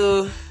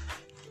 so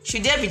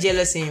should there be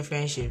jealousy in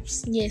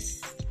friendships?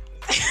 Yes.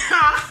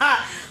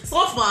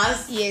 So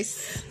fast?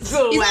 Yes.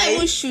 So it's why? not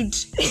even should.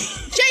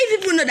 Sure,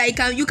 people know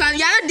that you are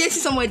not dating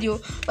somebody,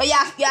 but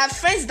you are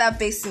friends with that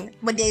person,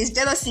 but there is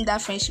jealousy in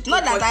that friendship.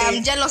 Not that I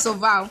am jealous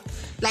of her.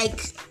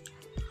 Like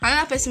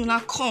another person will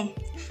not come.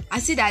 I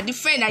see that the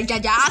friend that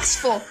Jaja asked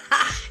for,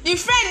 the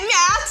friend me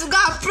I have to go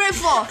and pray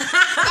for.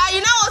 That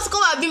you now want to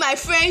come and be my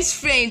friend's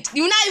friend.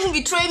 You will not even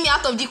be throwing me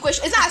out of the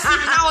question. It's not as if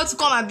you now want to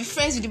come and be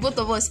friends with the both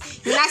of us.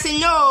 You now say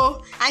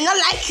no, I not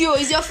like you.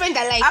 It's your friend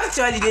that like.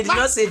 Actually, they did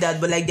not say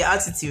that, but like the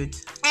attitude.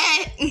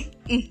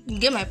 You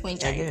get my point,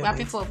 Jerry. We are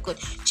people of God.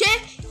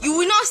 You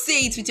will not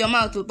say it with your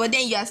mouth, but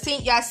then you are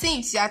saying it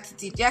with your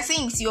attitude. You are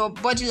saying it with your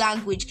body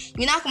language.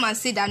 You now come and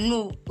say that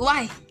no.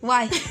 Why?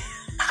 Why?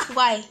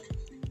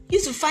 You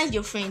to find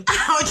your friend.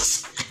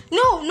 Ouch.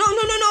 No.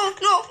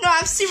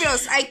 I'm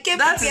serious. I came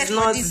prepared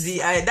for this.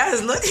 That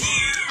is not.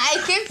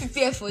 I came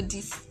prepared for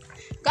this.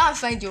 Go and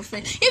find your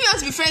friend. If you want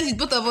to be friends with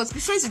both of us,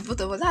 be friends with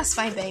both of us. That's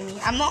fine by me.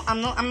 I'm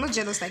not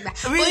jealous like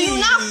that. Really? But you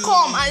now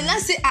come and now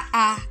say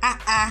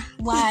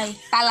why?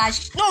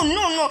 Talash. No.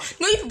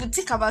 You people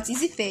think about it.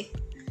 Is it fair?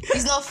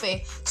 It's not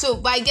fair. So,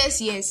 but I guess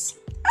yes.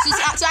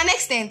 To an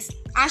extent,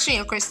 answering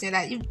your question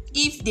that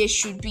if there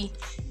should be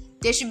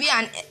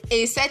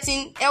a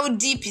certain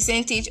LD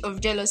percentage of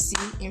jealousy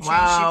in friendship.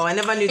 Wow, I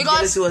never knew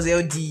jealousy was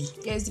LD.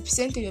 Yes, the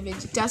percentage of it.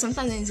 There are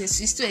sometimes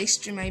it's too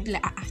extreme. I'd be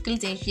like,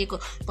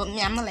 but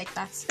me, I'm not like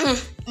that.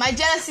 My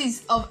jealousy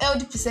is of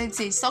LD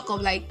percentage, talk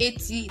of like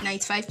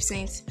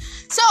 80-95%.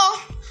 So,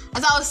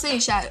 as I was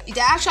saying,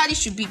 there actually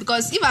should be,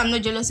 because if I'm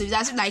not jealous of it,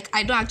 that's like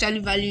I don't actually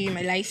value you in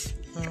my life.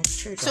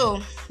 True.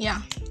 So,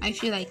 yeah, I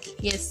feel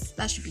like yes,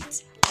 that should be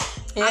it.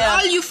 Yeah. And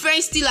all you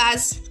friend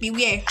stealers,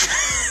 beware.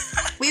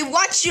 We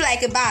watch you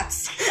like a bat.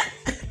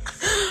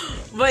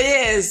 But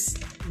yes,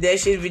 there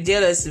should be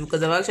jealousy,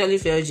 because I've actually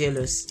felt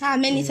jealous.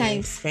 Many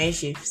times.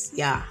 Friendships,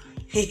 yeah.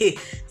 There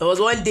was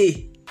one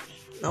day,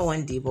 not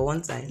one day, but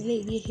one time.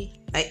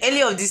 Like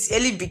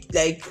early big,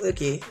 like,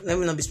 okay, let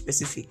me not be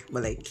specific,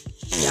 but like,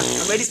 yeah,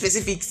 I'm very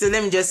specific, so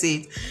let me just say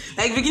it.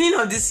 Like beginning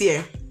of this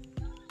year.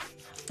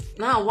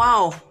 Now,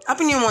 wow,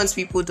 happy new months,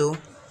 people, though.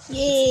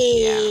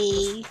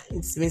 Yay! Yeah,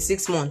 it's been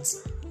 6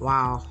 months.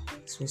 Wow,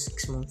 it's been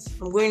 6 months.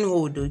 I'm going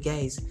old though,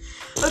 guys.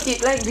 Okay,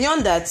 like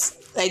beyond that,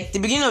 like the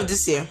beginning of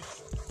this year,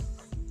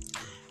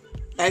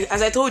 like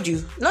as I told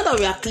you, not that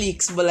we are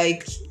cliques, but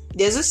like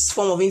there's this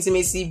form of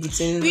intimacy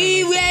between.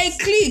 We were a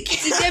clique.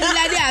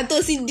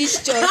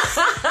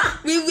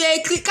 We were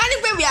a clique. Can't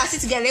even we are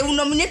sitting together. They will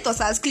nominate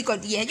us as clique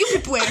of the year. You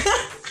people were.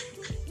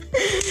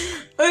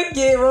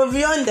 Okay, well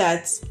beyond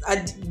that,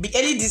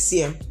 early this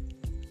year,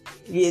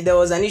 there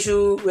was an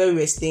issue where we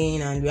were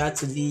staying and we had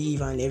to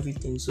leave and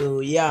everything.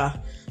 So yeah,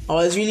 I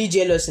was really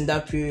jealous in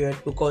that period,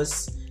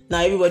 because now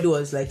everybody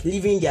was like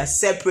living their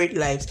separate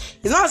lives.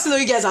 It's not as though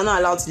you guys are not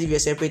allowed to live your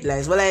separate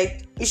lives, but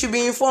like you should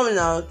be informed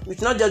now. We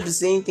should not just be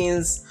saying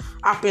things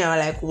happened. I'm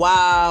like,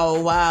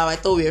 wow, I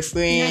thought we were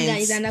friends. Now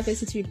there is another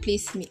person to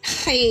replace me.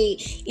 Hey,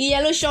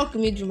 yellow shock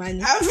me, Jumani.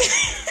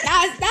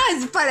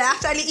 That's the part that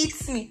actually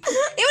eats me. Even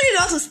if they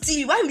want to steal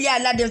you, why will you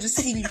allow them to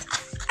steal you?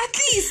 At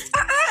least.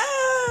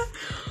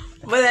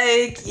 But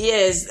like,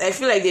 yes, I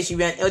feel like there should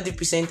be an healthy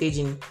percentage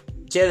in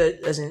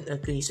jealousy.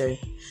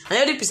 An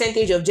healthy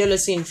percentage of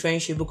jealousy in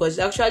friendship, because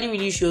it actually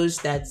really shows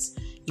that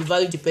you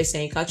value the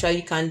person. You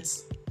actually can't.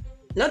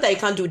 Not that you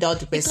can't do without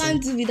the person. You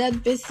can't do without the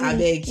person. I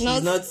beg.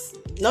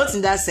 Not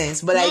in that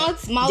sense, but like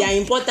they are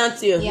important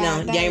to your They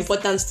are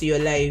important to your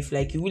life.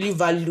 Like you really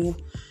value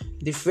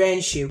the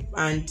friendship,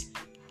 and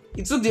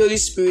it took the Holy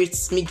Spirit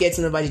me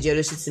getting over the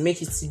jealousy to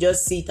make it to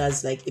just see it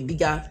as like a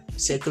bigger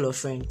circle of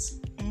friends.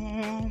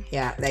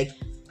 Yeah, like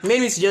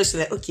made me to just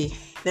like, okay,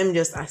 let me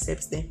just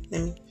accept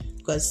them.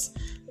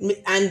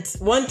 And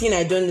one thing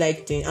I don't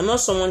like doing, I'm not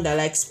someone that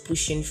likes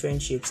pushing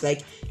friendships.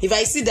 Like if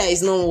I see that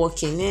it's not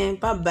working,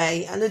 bye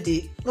bye. I know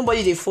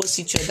nobody they force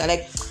each other.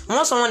 Like I'm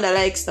not someone that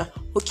likes that.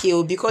 Okay,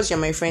 well, because you're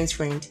my friend's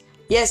friend,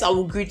 yes, I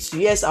will greet you.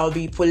 Yes, I'll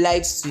be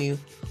polite to you.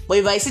 But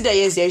if I see that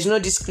yes, there is no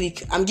this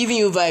click, I'm giving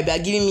you vibe.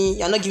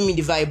 You're not giving me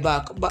the vibe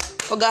back. But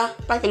okay,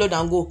 pack a load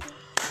and go.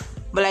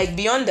 But like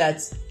beyond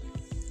that,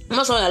 I'm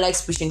not someone that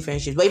likes pushing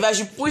friendship. But if I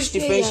should push the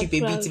friendship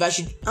a bit,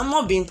 I'm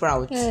not being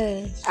proud.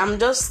 I'm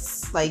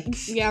just like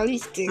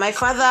realistic. My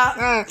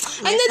father.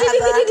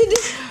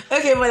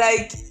 Okay, but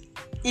like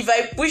if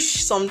I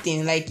push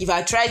something, like if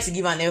I try to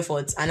give an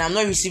effort and I'm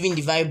not receiving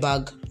the vibe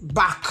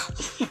back,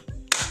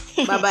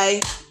 bye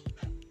bye,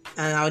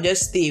 and I'll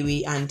just stay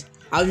away. And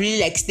I'll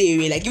really like stay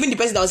away. Like even the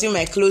person that was even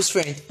my close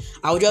friend,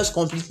 I'll just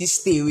completely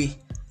stay away.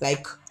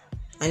 Like.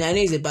 And I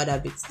know it's a bad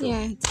habit. Yeah,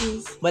 it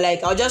is. But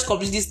like, I'll just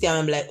completely stay and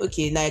I'm like,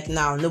 okay, like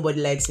now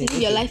nobody likes me.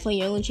 Live your life on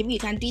your own. Maybe you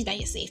can do that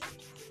yourself.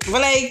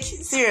 But like,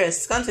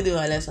 serious, can't you do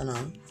my lesson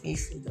now?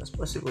 If it was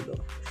possible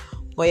though.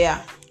 But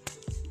yeah.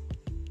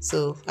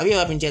 So, have you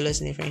ever been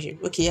jealous in a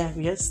friendship? Okay, yeah,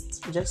 we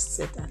just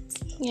said that.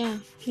 Yeah.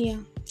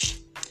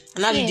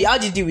 And how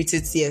did you deal with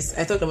it? Yes,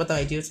 I talked about how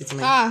I dealt with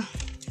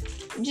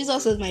it.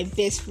 Jesus was my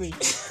best friend.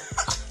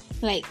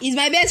 Like, he's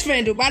my best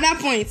friend though. By that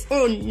point,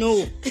 oh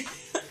no.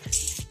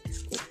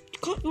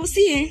 You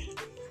see,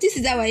 this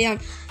is how I am.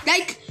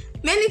 Like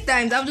many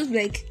times I'll just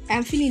be like,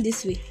 I'm feeling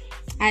this way.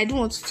 I don't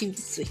want to feel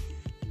this way.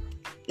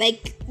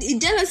 Like the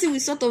jealousy will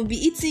sort of be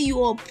eating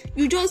you up.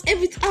 You just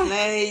everything.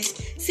 Like,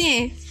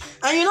 see,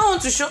 and you don't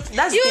want to show.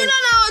 That's you don't know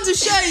how to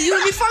show. You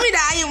will be forming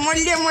that I am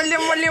money. Even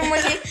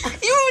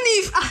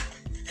if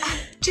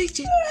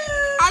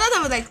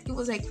another time it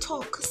was like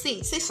talk,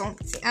 say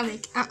something. I'm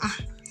like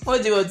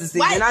What do you want to say?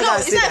 Why? No,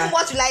 it's not even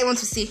what will I want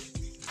to say.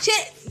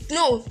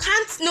 No.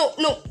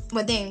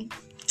 But then,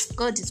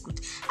 God is good.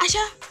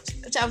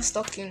 I was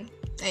talking.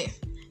 Hey,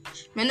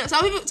 man,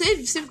 some people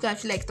I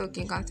feel like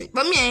talking, can't say.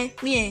 But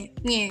me,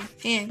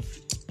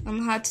 I'm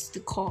hard to the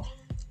core.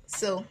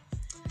 So,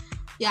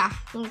 yeah,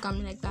 don't look at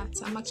me like that.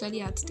 I'm actually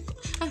hard to the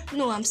core.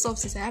 No, I'm soft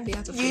since I have the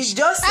heart of you fish.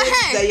 Just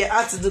said that you're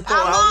hard to the core.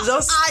 I was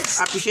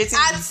just appreciating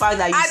the fact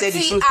that you said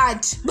the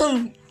truth.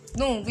 Boom.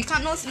 No, we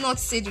cannot not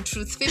say the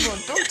truth. Favor,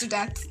 don't do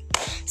that.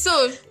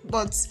 So,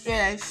 but real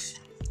life.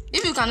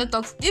 If you cannot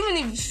talk, even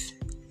if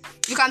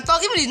you can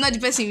talk, even if it's not the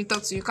person you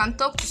talk to, you can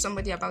talk to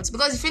somebody about it,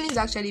 because the feeling is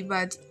actually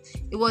bad.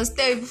 It was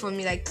terrible for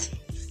me. Like,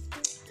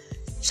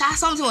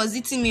 something was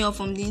eating me up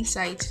from the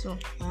inside. So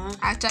I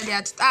actually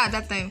had to,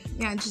 that time,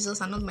 me and Jesus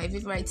are not my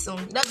favorite song.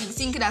 You don't be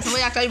thinking that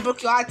somebody actually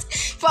broke your heart.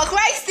 For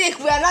Christ's sake,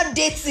 we are not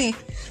dating.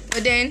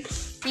 But then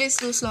play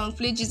slow song,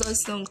 play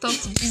Jesus song, talk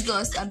to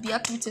Jesus, and be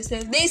happy with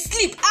yourself. Then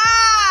sleep.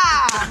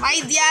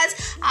 My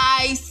dears,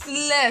 I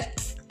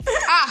slept.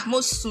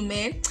 Most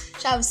men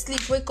shall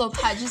sleep, wake up,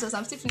 Jesus,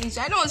 I'm still finished.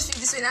 I don't want to feel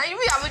this way now.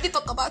 We already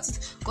talk about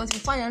it because we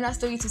find another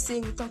story to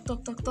say. We talk,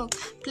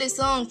 play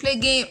song, play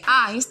game.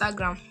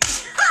 Instagram.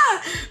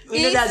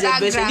 We know that's your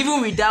best friend.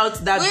 Even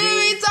without that,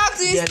 we talk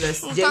to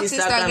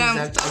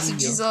Instagram, talk to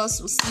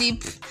Jesus, we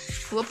sleep,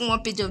 we open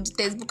one page of the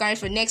textbook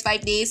for the next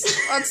 5 days.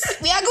 But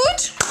we are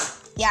good.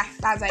 Yeah,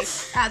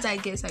 that's I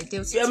guess I dealt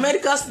with. You're a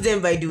medical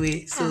student, by the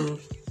way, so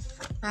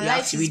and you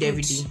have to read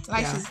every day.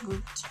 Life is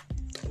good.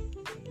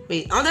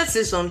 Wait, I wanted to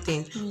say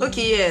something.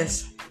 Okay,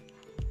 yes.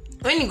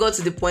 When you got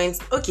to the point,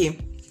 okay,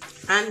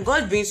 and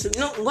God brings,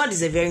 God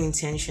is a very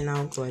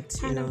intentional God,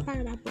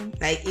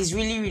 like He's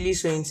really, really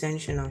so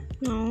intentional.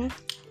 No.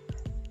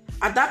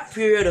 At that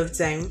period of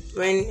time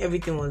when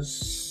everything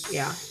was,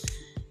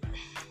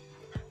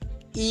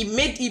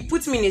 He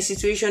put me in a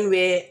situation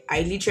where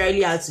I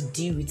literally had to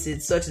deal with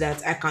it, such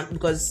that I can't,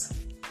 because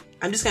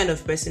I'm this kind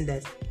of person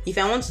that if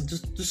I want to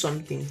do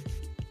something,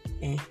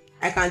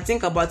 I can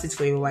think about it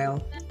for a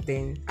while,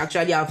 then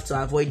actually have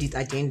to avoid it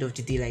at the end of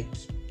the day, like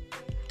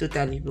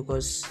totally,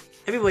 because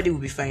everybody will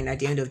be fine at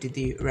the end of the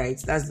day, right?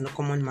 That's the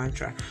common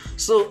mantra.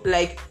 So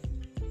like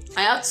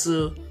I had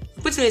to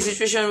put me in a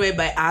situation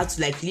whereby I had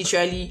to like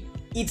literally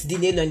hit the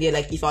nail on the head.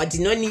 Like if I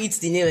did not hit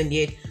the nail on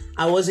the head,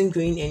 I wasn't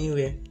going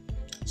anywhere.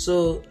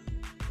 So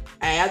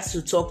I had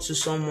to talk to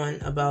someone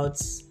about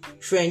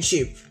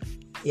friendship.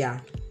 Yeah.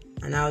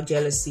 and now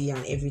jealousy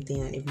and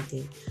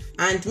everything.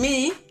 And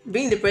me,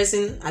 being the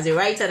person as a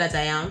writer that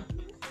I am,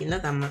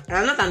 I'm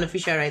not an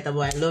official writer,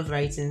 but I love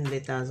writing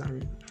letters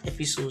and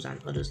episodes and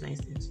all those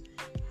nice things.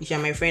 If you're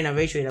my friend, I'm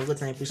very sure you've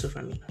got an episode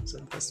from me. So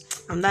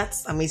because I'm that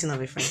amazing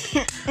of a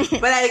friend.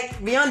 But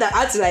like beyond that,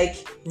 I had to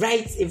like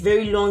write a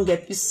very long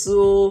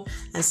episode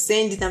and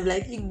send it and be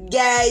like, you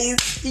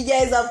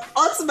guys have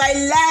hurt my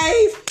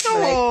life. But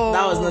like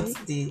that was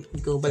not the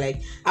goal. But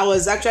like I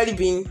was actually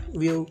being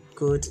real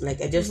good.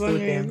 Like I just told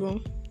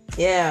them.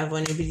 Yeah,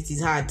 vulnerability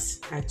is hard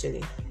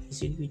actually.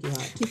 It's really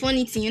hard. The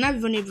funny thing, you're not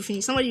vulnerable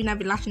finish. Somebody will not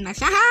be laughing like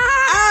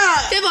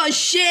Favor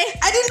share.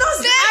 I did not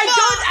say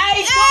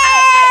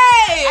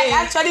I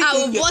actually I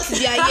will bust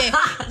their ear.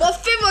 But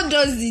Favor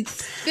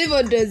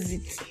does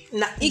it.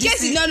 Nah, in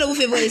case you don't know who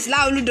Favor is,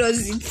 Laulu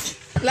does it.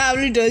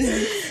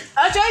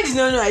 Actually, did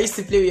not know I used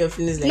to play with your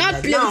feelings like not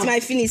that. Not play with my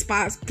feelings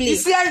past. Play. You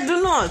see, I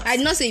do not. I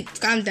did not say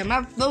calm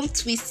down.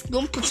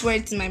 Don't put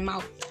words in my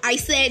mouth. I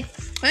said,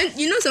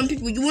 you know, some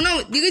people, you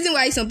know, the reason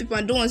why some people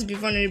don't want to be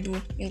vulnerable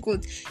in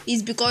quote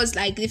is because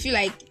like they feel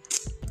like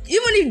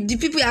even if the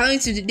people are going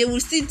to, they will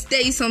still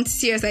tell you something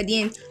serious at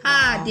the end.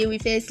 Wow. They will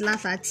first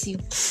laugh at you.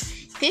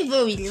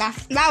 People will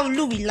laugh. Now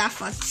Lu will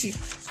laugh at you.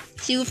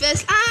 She will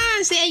first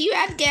say you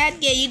hard girl,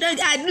 you don't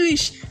add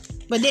wish.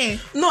 But then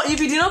no, if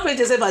you did not paint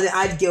yourself as an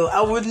hard girl,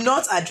 I would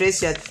not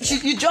address you.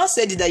 You just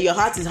said that your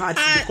heart is hard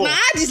to the core. My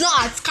heart is not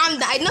hard. Calm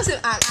down. I did not say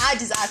my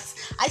heart is hard.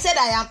 I said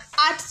I am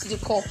hard to the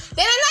core.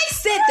 Then I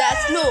said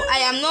that no, I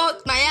am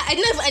not.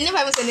 I never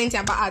even said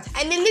anything about art.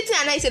 And the little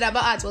thing I said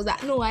about art was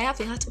that no, I have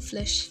a heart of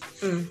flesh.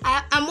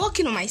 I'm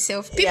working on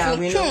myself. People, yeah,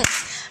 we know.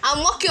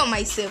 I'm working on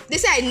myself. They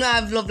say I know I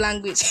have love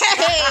language.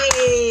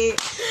 Hey,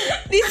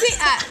 this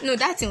thing, no,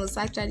 that thing was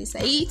actually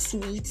say eat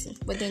me.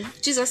 But then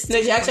Jesus.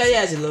 No, she actually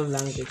has a love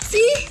language.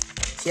 See,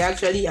 she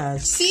actually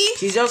has. See,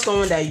 she's just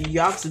someone that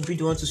you have to be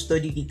the one to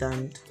study it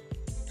and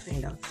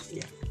find out.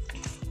 Yeah.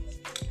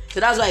 So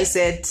that's why I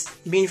said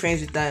being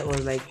friends with her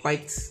was like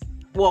quite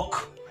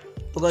work,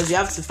 because you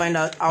have to find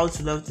out how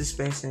to love this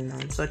person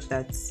and such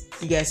that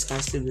you guys can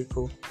still be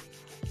cool.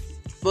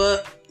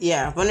 But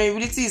yeah,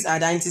 vulnerability is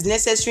hard and it is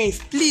necessary.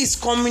 Please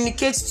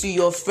communicate to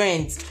your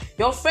friends.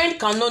 Your friend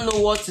cannot know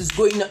what is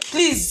going on.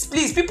 Please,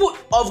 people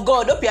of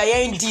God, hope you are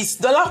hearing this.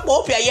 Dolapo,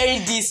 hope you are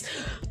hearing this.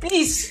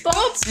 Please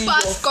talk to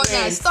your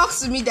friends. Talk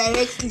to me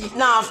directly.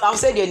 Now I've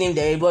said your name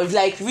there, but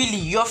like really,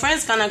 your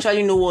friends can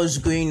actually know what's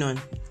going on.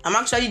 I'm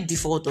actually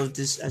default of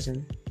this as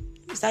in,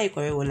 is that a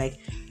correct word? Like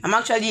I'm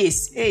actually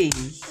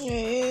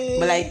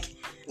but like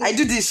I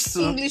do this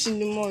too. English in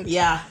the mouth.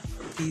 Yeah,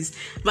 please.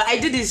 But I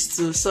do this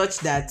too, such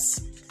that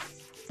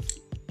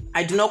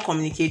I do not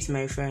communicate to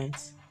my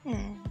friends.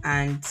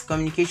 And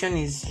communication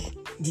is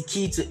the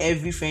key to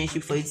every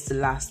friendship for it to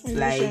last.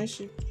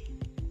 Relationship. Like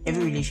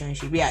every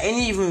relationship. Yeah,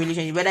 any even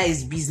relationship, whether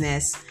it's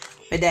business,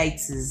 whether it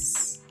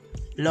is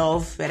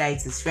love, whether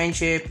it is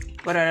friendship,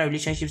 what other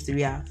relationships do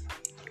we have?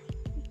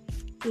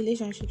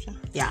 Relationships.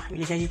 Yeah,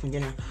 relationship in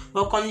general.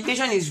 But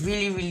communication is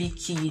really, really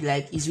key.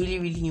 Like, it's really,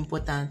 really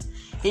important.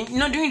 And, you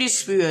know, during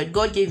this period,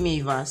 God gave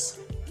me a verse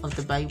of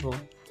the Bible.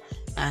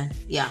 And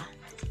yeah,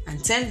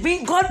 and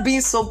God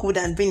being so good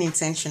and being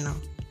intentional.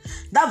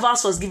 That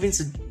verse was given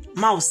to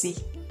Mousy.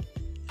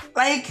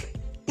 Like,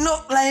 you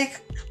know,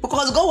 like,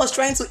 because God was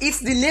trying to hit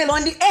the nail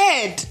on the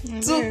head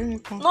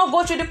to not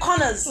go through the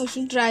corners. Oh,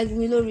 she drive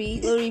me, Lori,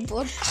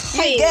 but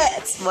you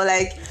get. But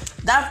like,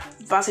 that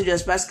passage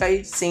was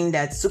basically saying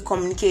that to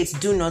communicate,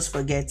 do not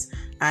forget.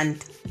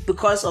 And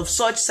because of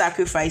such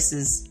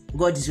sacrifices,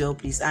 God is well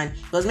pleased. And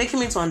it was making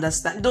me to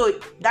understand, though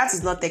that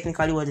is not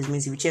technically what it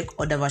means if you check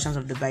other versions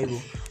of the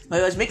Bible, but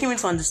it was making me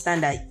to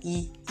understand that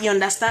he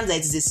understands that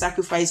it is a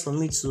sacrifice for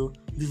me to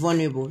be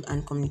vulnerable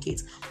and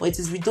communicate. But it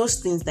is with those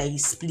things that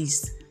he's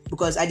pleased.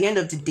 Because at the end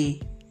of the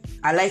day,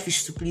 our life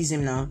is to please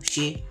him now.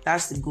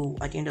 That's the goal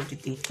at the end of the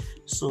day.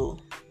 So,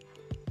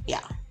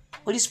 yeah.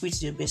 Holy Spirit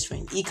is your best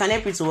friend. He can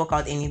help you to work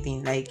out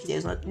anything. Like,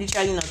 there's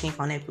literally nothing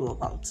can help you work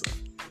out. So,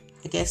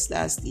 I guess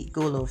that's the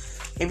goal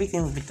of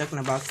everything we've been talking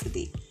about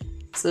today.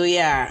 So,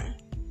 yeah.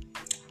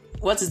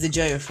 What is the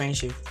joy of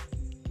friendship?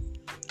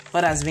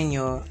 What has been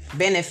your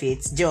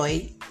benefits,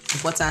 joy,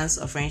 importance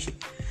of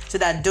friendship? So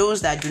that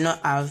those that do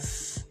not have...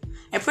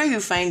 I pray you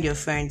find your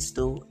friends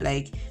though.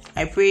 Like,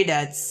 I pray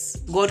that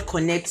God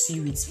connects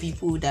you with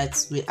people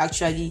that will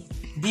actually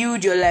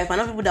build your life and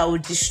not people that will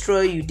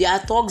destroy you. There are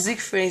toxic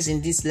friends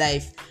in this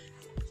life.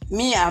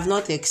 Me, I have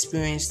not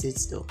experienced it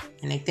though,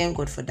 and I thank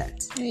God for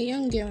that. You're a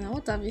young girl now.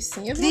 What have you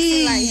seen? You've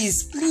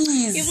Please.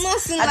 You've not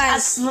seen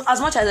life. As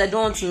much as I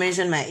don't want to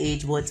mention my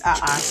age, but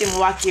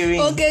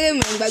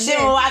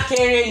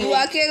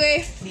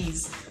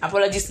please.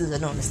 Apologies to those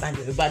that don't understand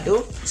you, but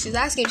though. She's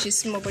asking if she's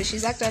small, but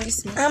she's actually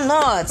small. I'm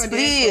not.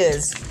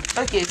 Please.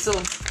 Okay, so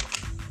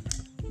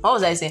what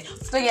was I saying?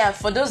 So yeah,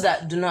 for those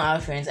that do not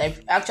have friends, I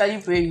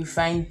actually pray you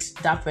find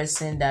that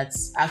person that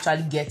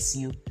actually gets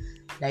you.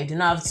 That you do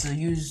not have to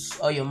use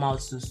all your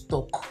mouth to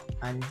talk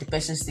and the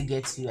person still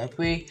gets you. I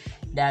pray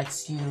that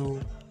you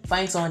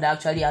find someone that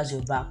actually has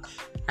your back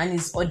and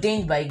is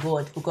ordained by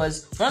God,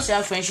 because once you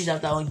have friendships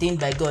that are ordained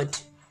by God,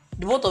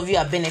 the both of you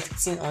are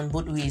benefiting on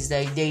both ways.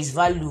 Like there is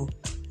value.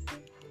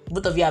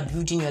 Both of you are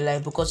building your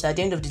life, because at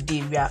the end of the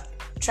day, we are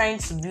trying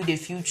to build a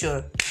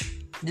future.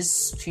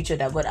 This future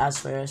that God has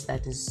for us,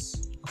 that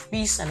is of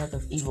peace and not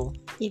of evil.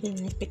 Even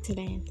an expected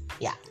end.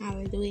 Yeah.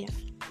 Hallelujah.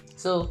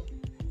 So,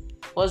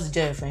 what's the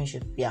joy of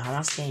friendship? Yeah, I'm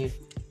asking you.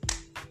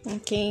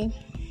 Okay.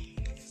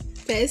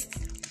 First,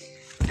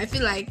 I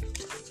feel like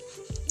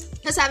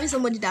just having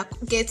somebody that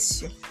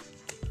gets you.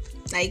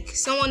 Like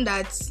someone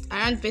that's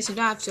around the person,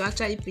 you don't have to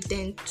actually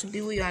pretend to be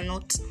who you are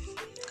not.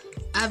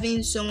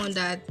 Having someone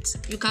that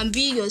you can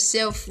be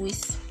yourself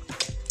with.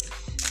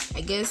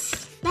 I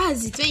guess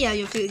that's it. When you are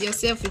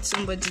yourself with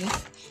somebody,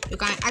 you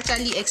can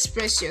actually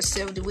express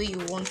yourself the way you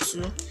want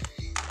to.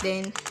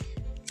 Then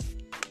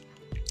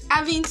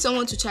having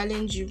someone to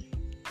challenge you.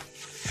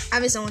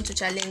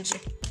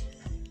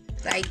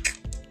 Like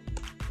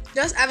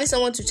just having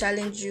someone to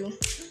challenge you,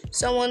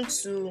 someone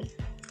to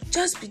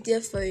just be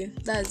there for you.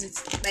 That's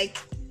it. Like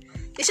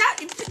they shall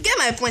get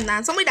my point now.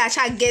 Somebody that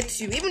shall get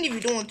you, even if you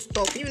don't want to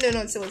talk, even though you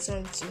don't say what's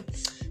wrong with you,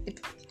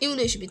 even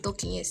though you should be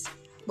talking, yes.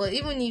 But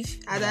even if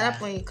at that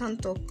point you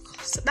can't talk,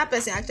 so that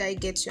person actually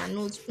gets you and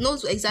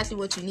knows exactly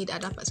what you need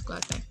at that particular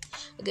time.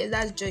 Okay,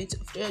 that's joy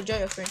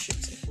of friendship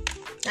too.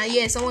 And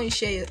yeah, someone you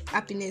share your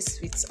happiness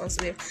with as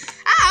well.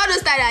 All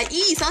those times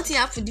that something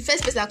happened, the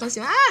first person that comes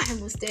to you, I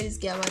must tell this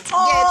girl about it.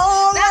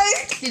 Oh,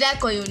 yes, did I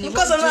call your name?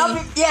 Because I'm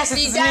happy. Yes,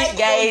 it's me,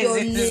 guys.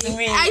 It is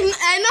me.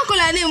 I not call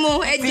her name.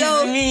 It's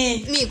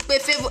me. Me, pay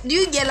favor. Do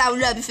you get I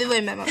will be favor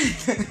in my mouth?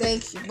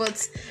 Thank you.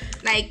 But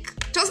like,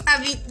 just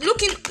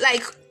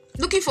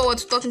looking forward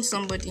to talking to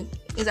somebody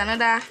is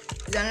another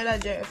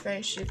joy of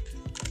friendship.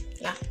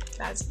 Yeah,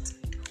 that's it.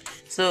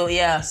 So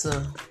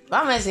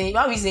why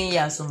are we saying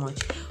yeah so much?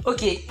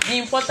 Okay, the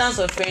importance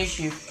of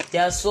friendship.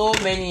 There are so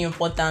many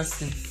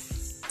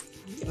importances.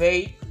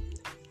 Very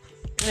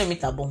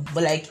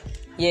but like,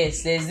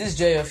 yes, there's this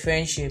joy of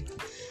friendship.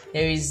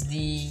 There is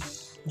the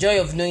joy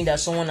of knowing that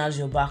someone has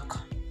your back.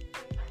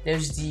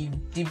 There's the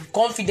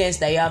confidence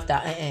that you have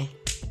that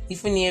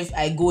even if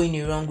I go in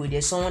the wrong way,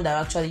 there's someone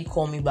that actually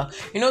call me back.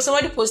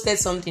 Somebody posted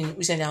something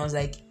recently. I was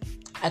like,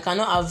 I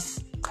cannot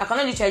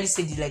literally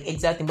say the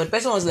exact thing, but the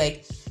person was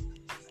like,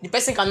 the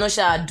person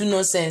cannot do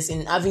nonsense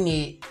in having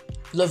a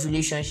love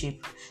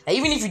relationship. Like,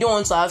 even if you don't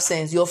want to have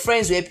sense, your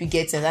friends will help you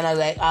get sense. And I was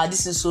like,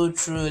 this is so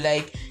true.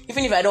 Like,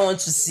 even if I don't want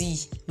to see,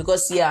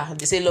 because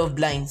they say love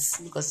blinds,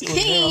 because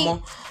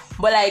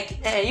but like,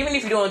 even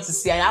if you don't want to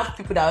see, I have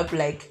people that help,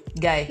 like,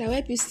 guy. They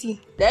help you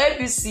see. They help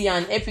you see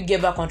and help you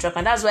get back on track.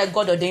 And that's why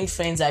God ordained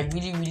friends are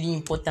really, really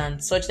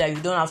important, such that you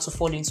don't have to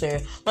fall into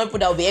it. Not people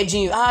that will be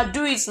edging you.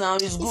 Do it now,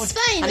 it's good. It's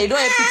fine. And they don't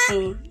help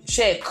you to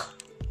check.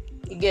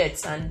 You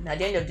get, and at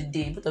the end of the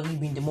day, both of you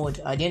be in the mode.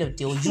 At the end of the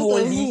day, you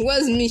only.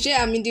 What's me?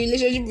 I'm in the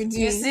relationship with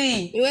you. You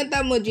see, you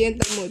enter mode.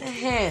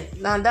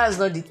 Now that's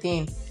not the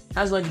thing.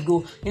 That's not the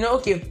goal.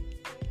 Okay,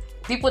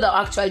 people that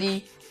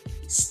actually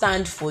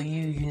stand for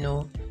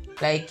you.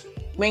 Like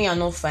when you're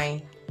not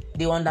fine,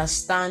 they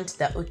understand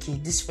that okay,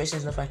 this person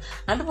is not fine,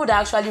 and people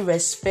that actually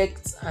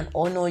respect and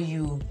honor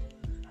you,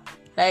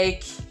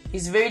 like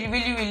it's very,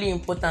 really, really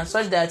important.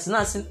 Such that it's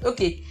not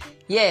okay.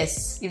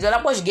 Yes, if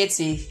Dolapo gets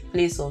a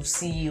place of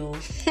CEO,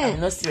 I will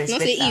not still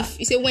respect not say her. If,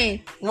 you say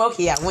when.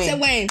 Okay, yeah, when. Say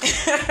when.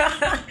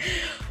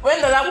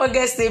 When Dolapo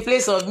gets to a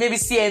place of maybe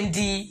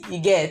CMD, he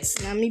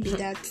gets. Now maybe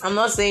that. I'm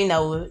not saying I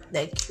will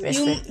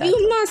respect her.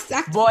 You must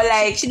act. But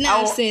like, she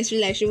not have sense,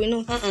 like she will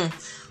not.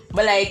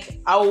 But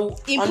like, I will.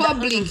 In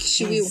public,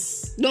 she will.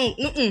 Don't.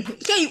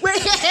 Say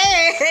wait.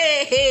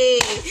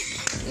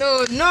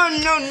 No.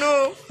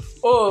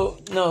 Oh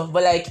no,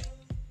 but like,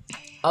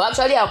 I'll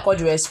actually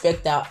accord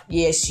respect that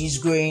yes, she's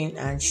growing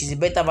and she's a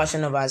better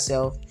version of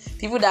herself.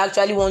 People that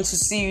actually want to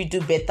see you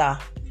do better,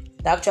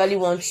 that actually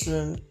want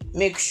to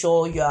make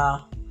sure you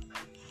are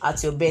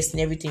at your best in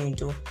everything you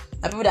do,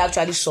 and people that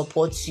actually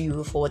support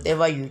you for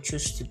whatever you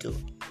choose to do.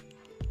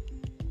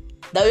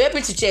 That will help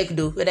you to check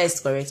though whether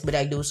it's correct, but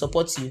like they will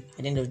support you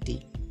at the end of the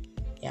day.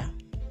 Yeah,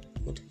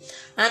 good.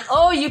 And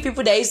all you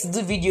people that used to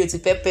do video to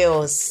pepper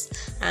us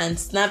and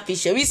snap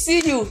picture, we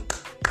see you.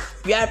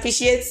 We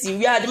appreciate you.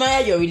 We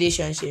admire your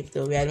relationship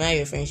though. We admire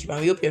your friendship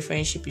and we hope your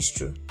friendship is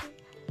true.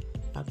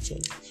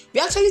 Actually. We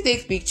actually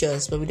take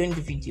pictures, but we don't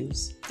do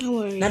videos. Don't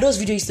worry. Now those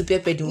videos used to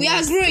pepper the We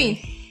are growing.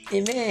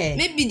 Amen.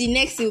 Maybe the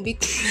next will be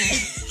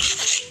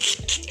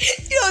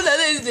you know what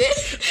is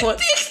it? What?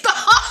 TikTok.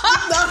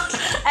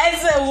 I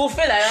said we'll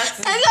feel like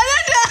that.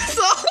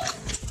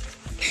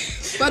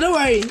 But don't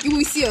worry, you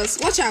will see us.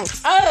 Watch out.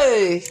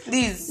 Hey,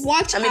 please.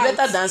 Watch I'm out. a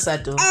better dancer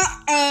though.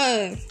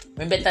 I'm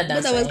a better dancer.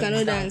 Both of us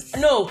cannot dance.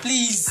 No,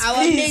 please.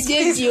 Please.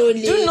 Do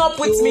Do not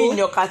put me in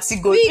your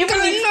category. Even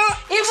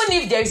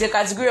if there is a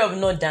category of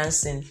not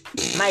dancing,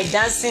 my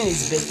dancing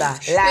is better.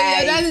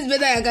 Like your dance is better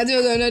than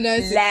category of not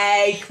dancing.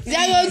 Like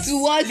please,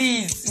 to what?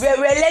 Please.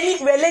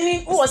 We're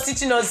learning. Who was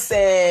teaching us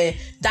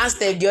dance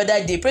step the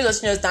other day? Praise was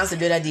teaching us dance step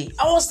the other day.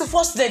 I was the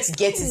first student to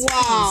get it.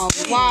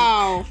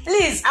 Wow.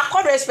 Please.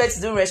 Accord respect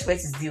to do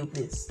respect is due,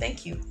 please.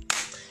 Thank you.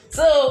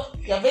 So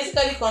you're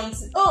basically come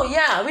to, oh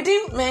yeah, we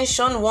didn't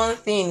mention one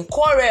thing: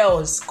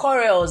 quarrels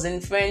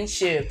in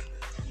friendship.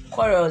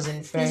 Let's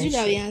do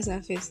that we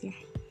answer first now.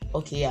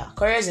 Okay, yeah,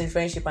 quarrels in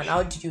friendship, and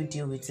how do you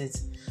deal with it?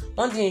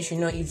 One thing you should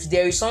know: if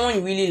there is someone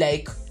you really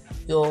like,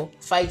 your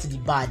fight to the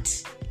bad.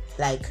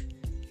 Like,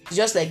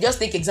 just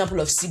take example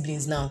of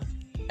siblings now.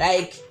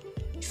 Like,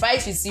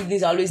 fights with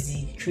siblings are always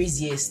the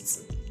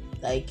craziest,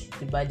 like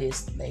the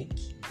baddest, like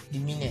the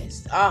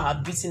meanest.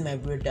 I've beaten my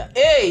brother.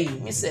 Hey,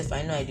 myself,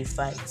 I know I did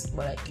fight,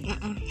 but like,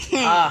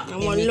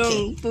 I'm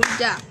alone.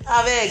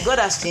 God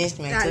has changed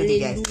me. I told you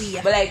guys.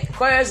 But like,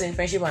 quarrels in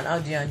friendship and how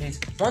do you handle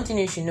it? One thing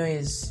you should know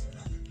is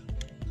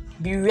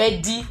be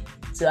ready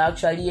to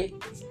actually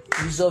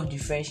resolve the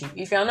friendship.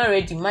 If you're not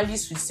ready,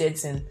 malice with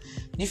certain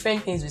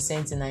different things with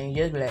certain, and you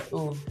just be like,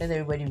 oh, let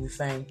everybody be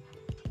fine,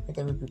 let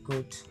everybody be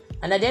good.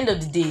 And at the end of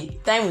the day,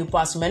 time will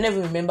pass. You might never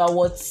remember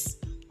what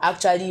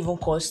actually even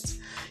cost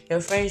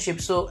your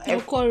friendship. So your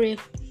quarrel.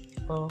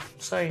 Oh,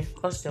 sorry,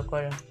 cost your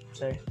quarrel.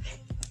 Sorry.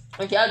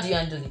 Okay, how do you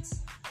handle it?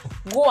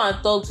 Go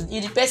and talk to,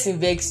 if the person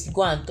vex,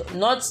 go and talk.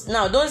 Not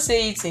now, don't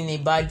say it in a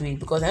bad way,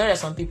 because I know there's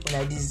some people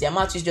like this, their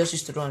mouth is just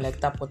used to run like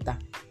tap water.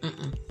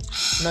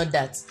 Not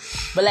that,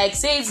 but like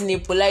say it in a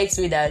polite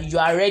way that you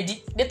are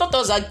ready. They taught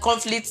us that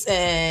conflict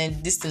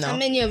this thing now. How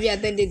many of you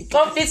attended the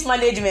conflict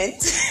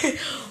management?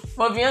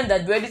 But beyond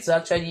that, be ready to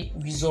actually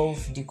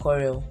resolve the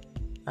quarrel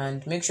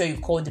and make sure you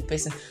call the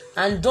person.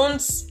 And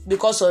don't,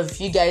 because of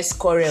you guys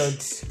quarreled,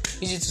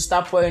 use it to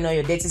start pouring all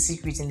your dirty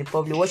secrets in the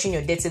public, watching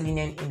your dirty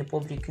linen in the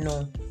public.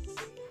 No,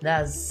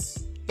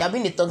 you're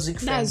being a toxic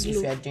friend if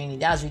you are doing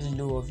it. That's really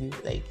low of you,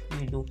 like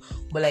really low.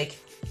 But like,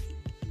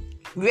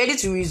 be ready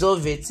to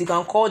resolve it. You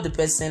can call the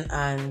person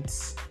and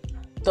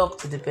talk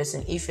to the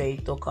person if you're a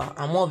talker.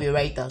 I'm more of a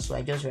writer, so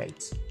I just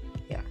write.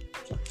 Yeah.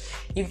 So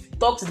if you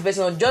talk to the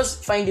person, or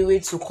just find a way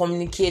to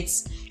communicate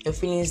your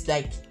feelings,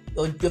 like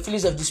or your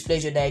feelings of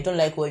displeasure, that I don't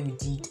like what you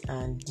did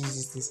and this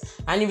is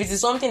this. And if it is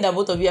something that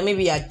both of you are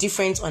maybe are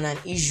different on an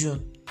issue,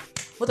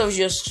 both of you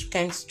just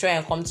can try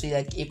and come to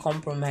like a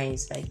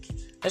compromise. Like,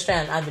 just try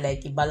and have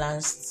like a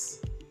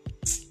balanced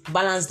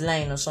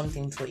line or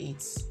something for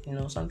it.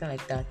 Something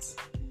like that.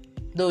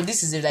 Though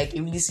this is like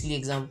a really silly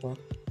example.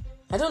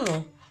 I don't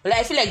know. But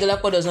I feel like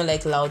Dolapo does not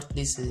like loud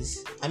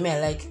places. I mean,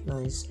 I like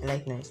noise.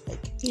 Like,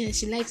 yeah,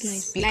 she likes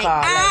noise. Speaker,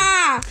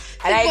 I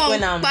like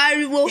when I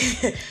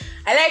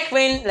like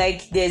when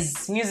like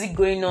there's music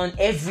going on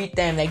every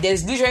time. Like,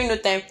 there's literally no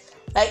time.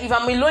 Like, if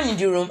I'm alone in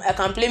the room, I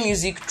can play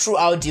music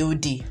throughout the whole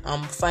day.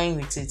 I'm fine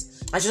with it.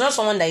 And she's not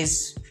someone that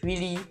is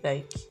really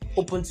like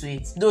open to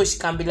it. Though she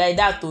can be like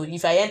that too.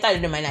 If I enter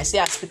the room and I see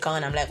her speaker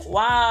on, I'm like,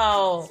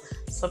 wow,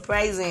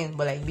 surprising.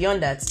 But like,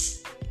 beyond that,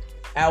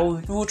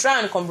 we will try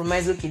and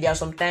compromise. Okay, there are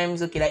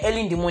sometimes, okay, like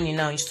early in the morning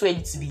now, it's too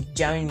early to be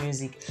jamming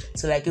music.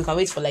 So like, you can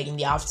wait for like in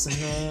the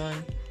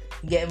afternoon.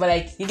 You get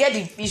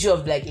the issue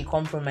of like a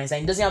compromise,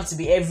 and it doesn't have to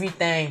be every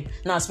time.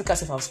 Now, speaker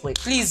self have spoiled.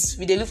 Please,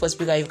 we look for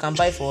speaker, you can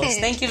buy for us.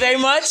 Thank you very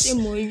much. So,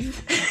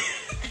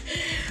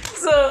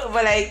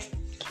 but like,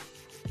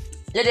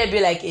 let there be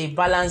like a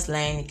balanced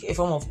line, a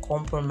form of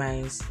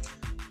compromise,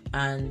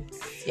 and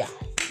yeah,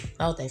 that's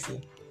what I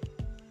feel.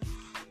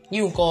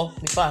 You call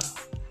me fast.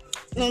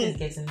 This is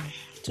getting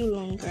too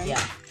long, right?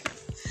 Yeah.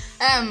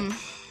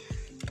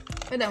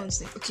 What I want to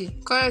say? Okay,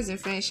 quarrels in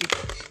friendship.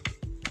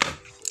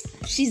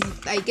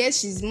 I guess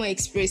she's more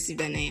expressive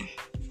than I am.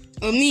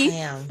 Or me? I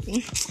am.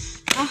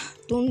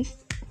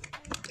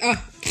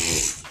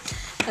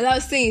 As I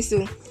was saying,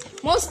 so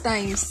most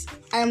times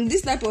I am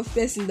this type of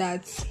person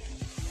that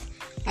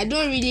I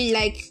don't really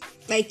like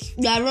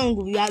you are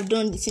wrong, you have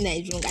done the thing that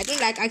is wrong. I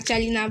don't like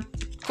actually now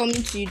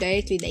coming to you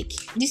directly like,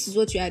 this is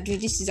what you are doing,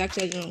 this is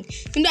actually wrong.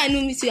 Even though I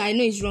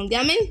know it's wrong, there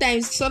are many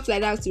times stuff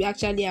like that will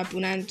actually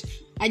happen, and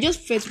I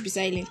just prefer to be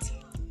silent.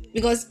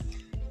 Because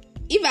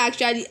if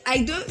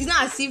it's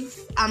not as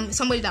if I'm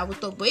somebody that will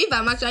talk, but if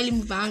I'm actually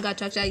moving my anger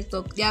to actually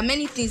talk, there are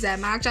many things I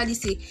might actually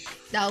say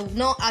that will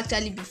not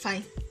actually be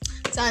fine.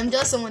 So I'm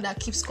just someone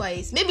that keeps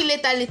quiet. Maybe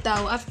later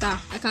or after,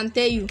 I can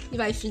tell you if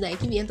I feel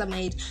like, if you enter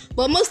my head.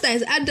 But most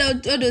times, all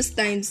those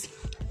times,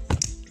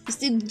 it's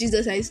still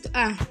Jesus. I used to,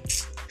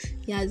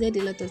 yeah, I said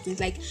a lot of things.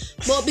 Like,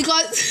 but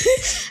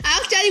because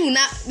I actually will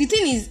not, the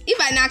thing is, if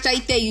I not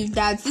actually tell you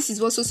that this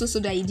is what so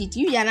that you did,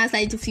 you are not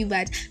starting to feel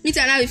bad. Me too,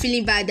 I'm not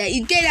feeling bad. That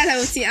you get that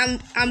type of thing.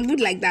 I'm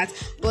good like that.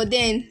 But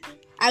then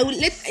I will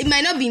it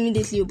might not be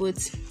immediately,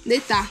 but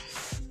later,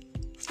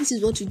 this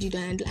is what you did,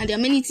 and there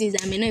are many things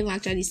that I may not even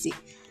actually say.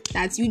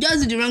 That you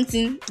just do the wrong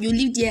thing, you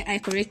leave there, I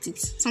correct it.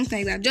 Something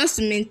like that, just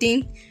to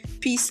maintain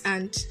peace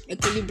and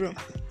equilibrium,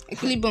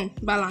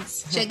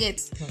 balance. Check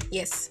it.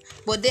 Yes.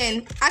 But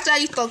then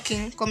actually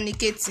talking,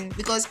 communicating,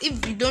 because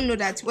if you don't know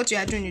that what you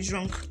are doing is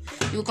wrong,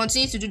 you will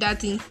continue to do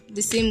that thing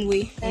the same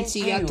way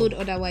until you are told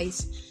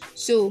otherwise.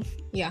 So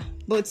yeah.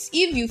 But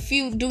if you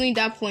feel during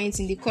that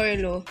point in the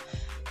quarrel or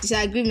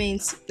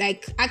disagreement,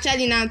 like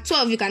actually now 2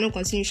 of you cannot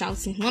continue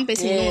shouting, one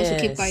person wants to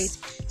keep quiet,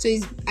 so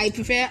I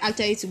prefer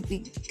actually to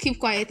keep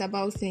quiet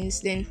about things.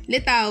 Then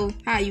later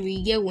you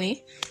will get when,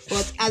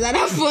 but at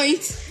that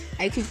point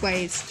I keep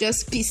quiet.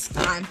 Just peace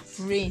and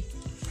rain.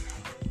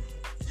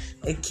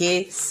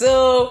 Okay,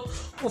 so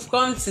we've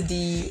come to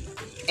the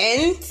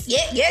end.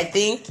 I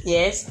think,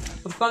 yes.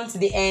 We've come to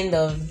the end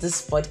of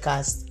this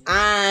podcast,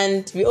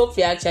 and we hope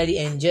you actually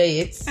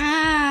enjoy it.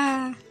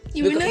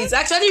 Because it's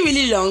actually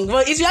really long,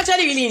 but it's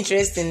actually really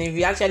interesting if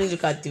you actually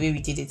look at the way we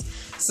did it.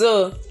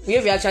 So we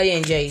hope you actually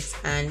enjoy it,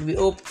 and we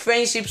hope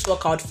friendships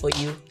work out for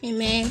you.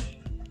 Amen.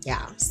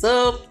 Yeah.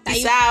 So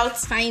peace out.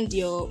 Find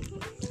your.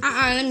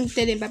 Let me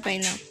tell them bye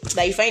now.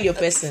 That you find your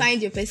person.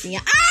 Find your person.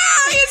 Yeah.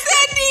 You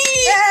said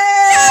it.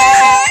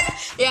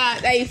 Yeah.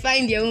 That you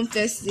find your own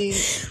person.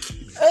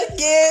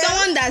 Okay.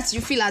 Someone that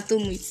you feel at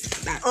home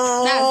with. That's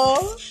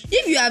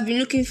if you have been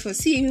looking for,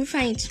 see, you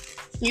find.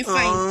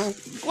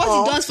 What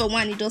he does for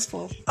one, he does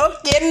for.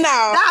 Okay,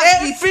 now.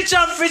 Preacher.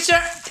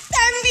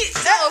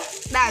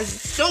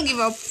 Don't give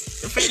up.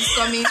 Your friend is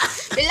coming.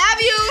 We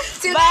love you.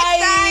 Till Bye.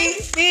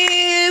 next time.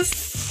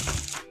 Peace.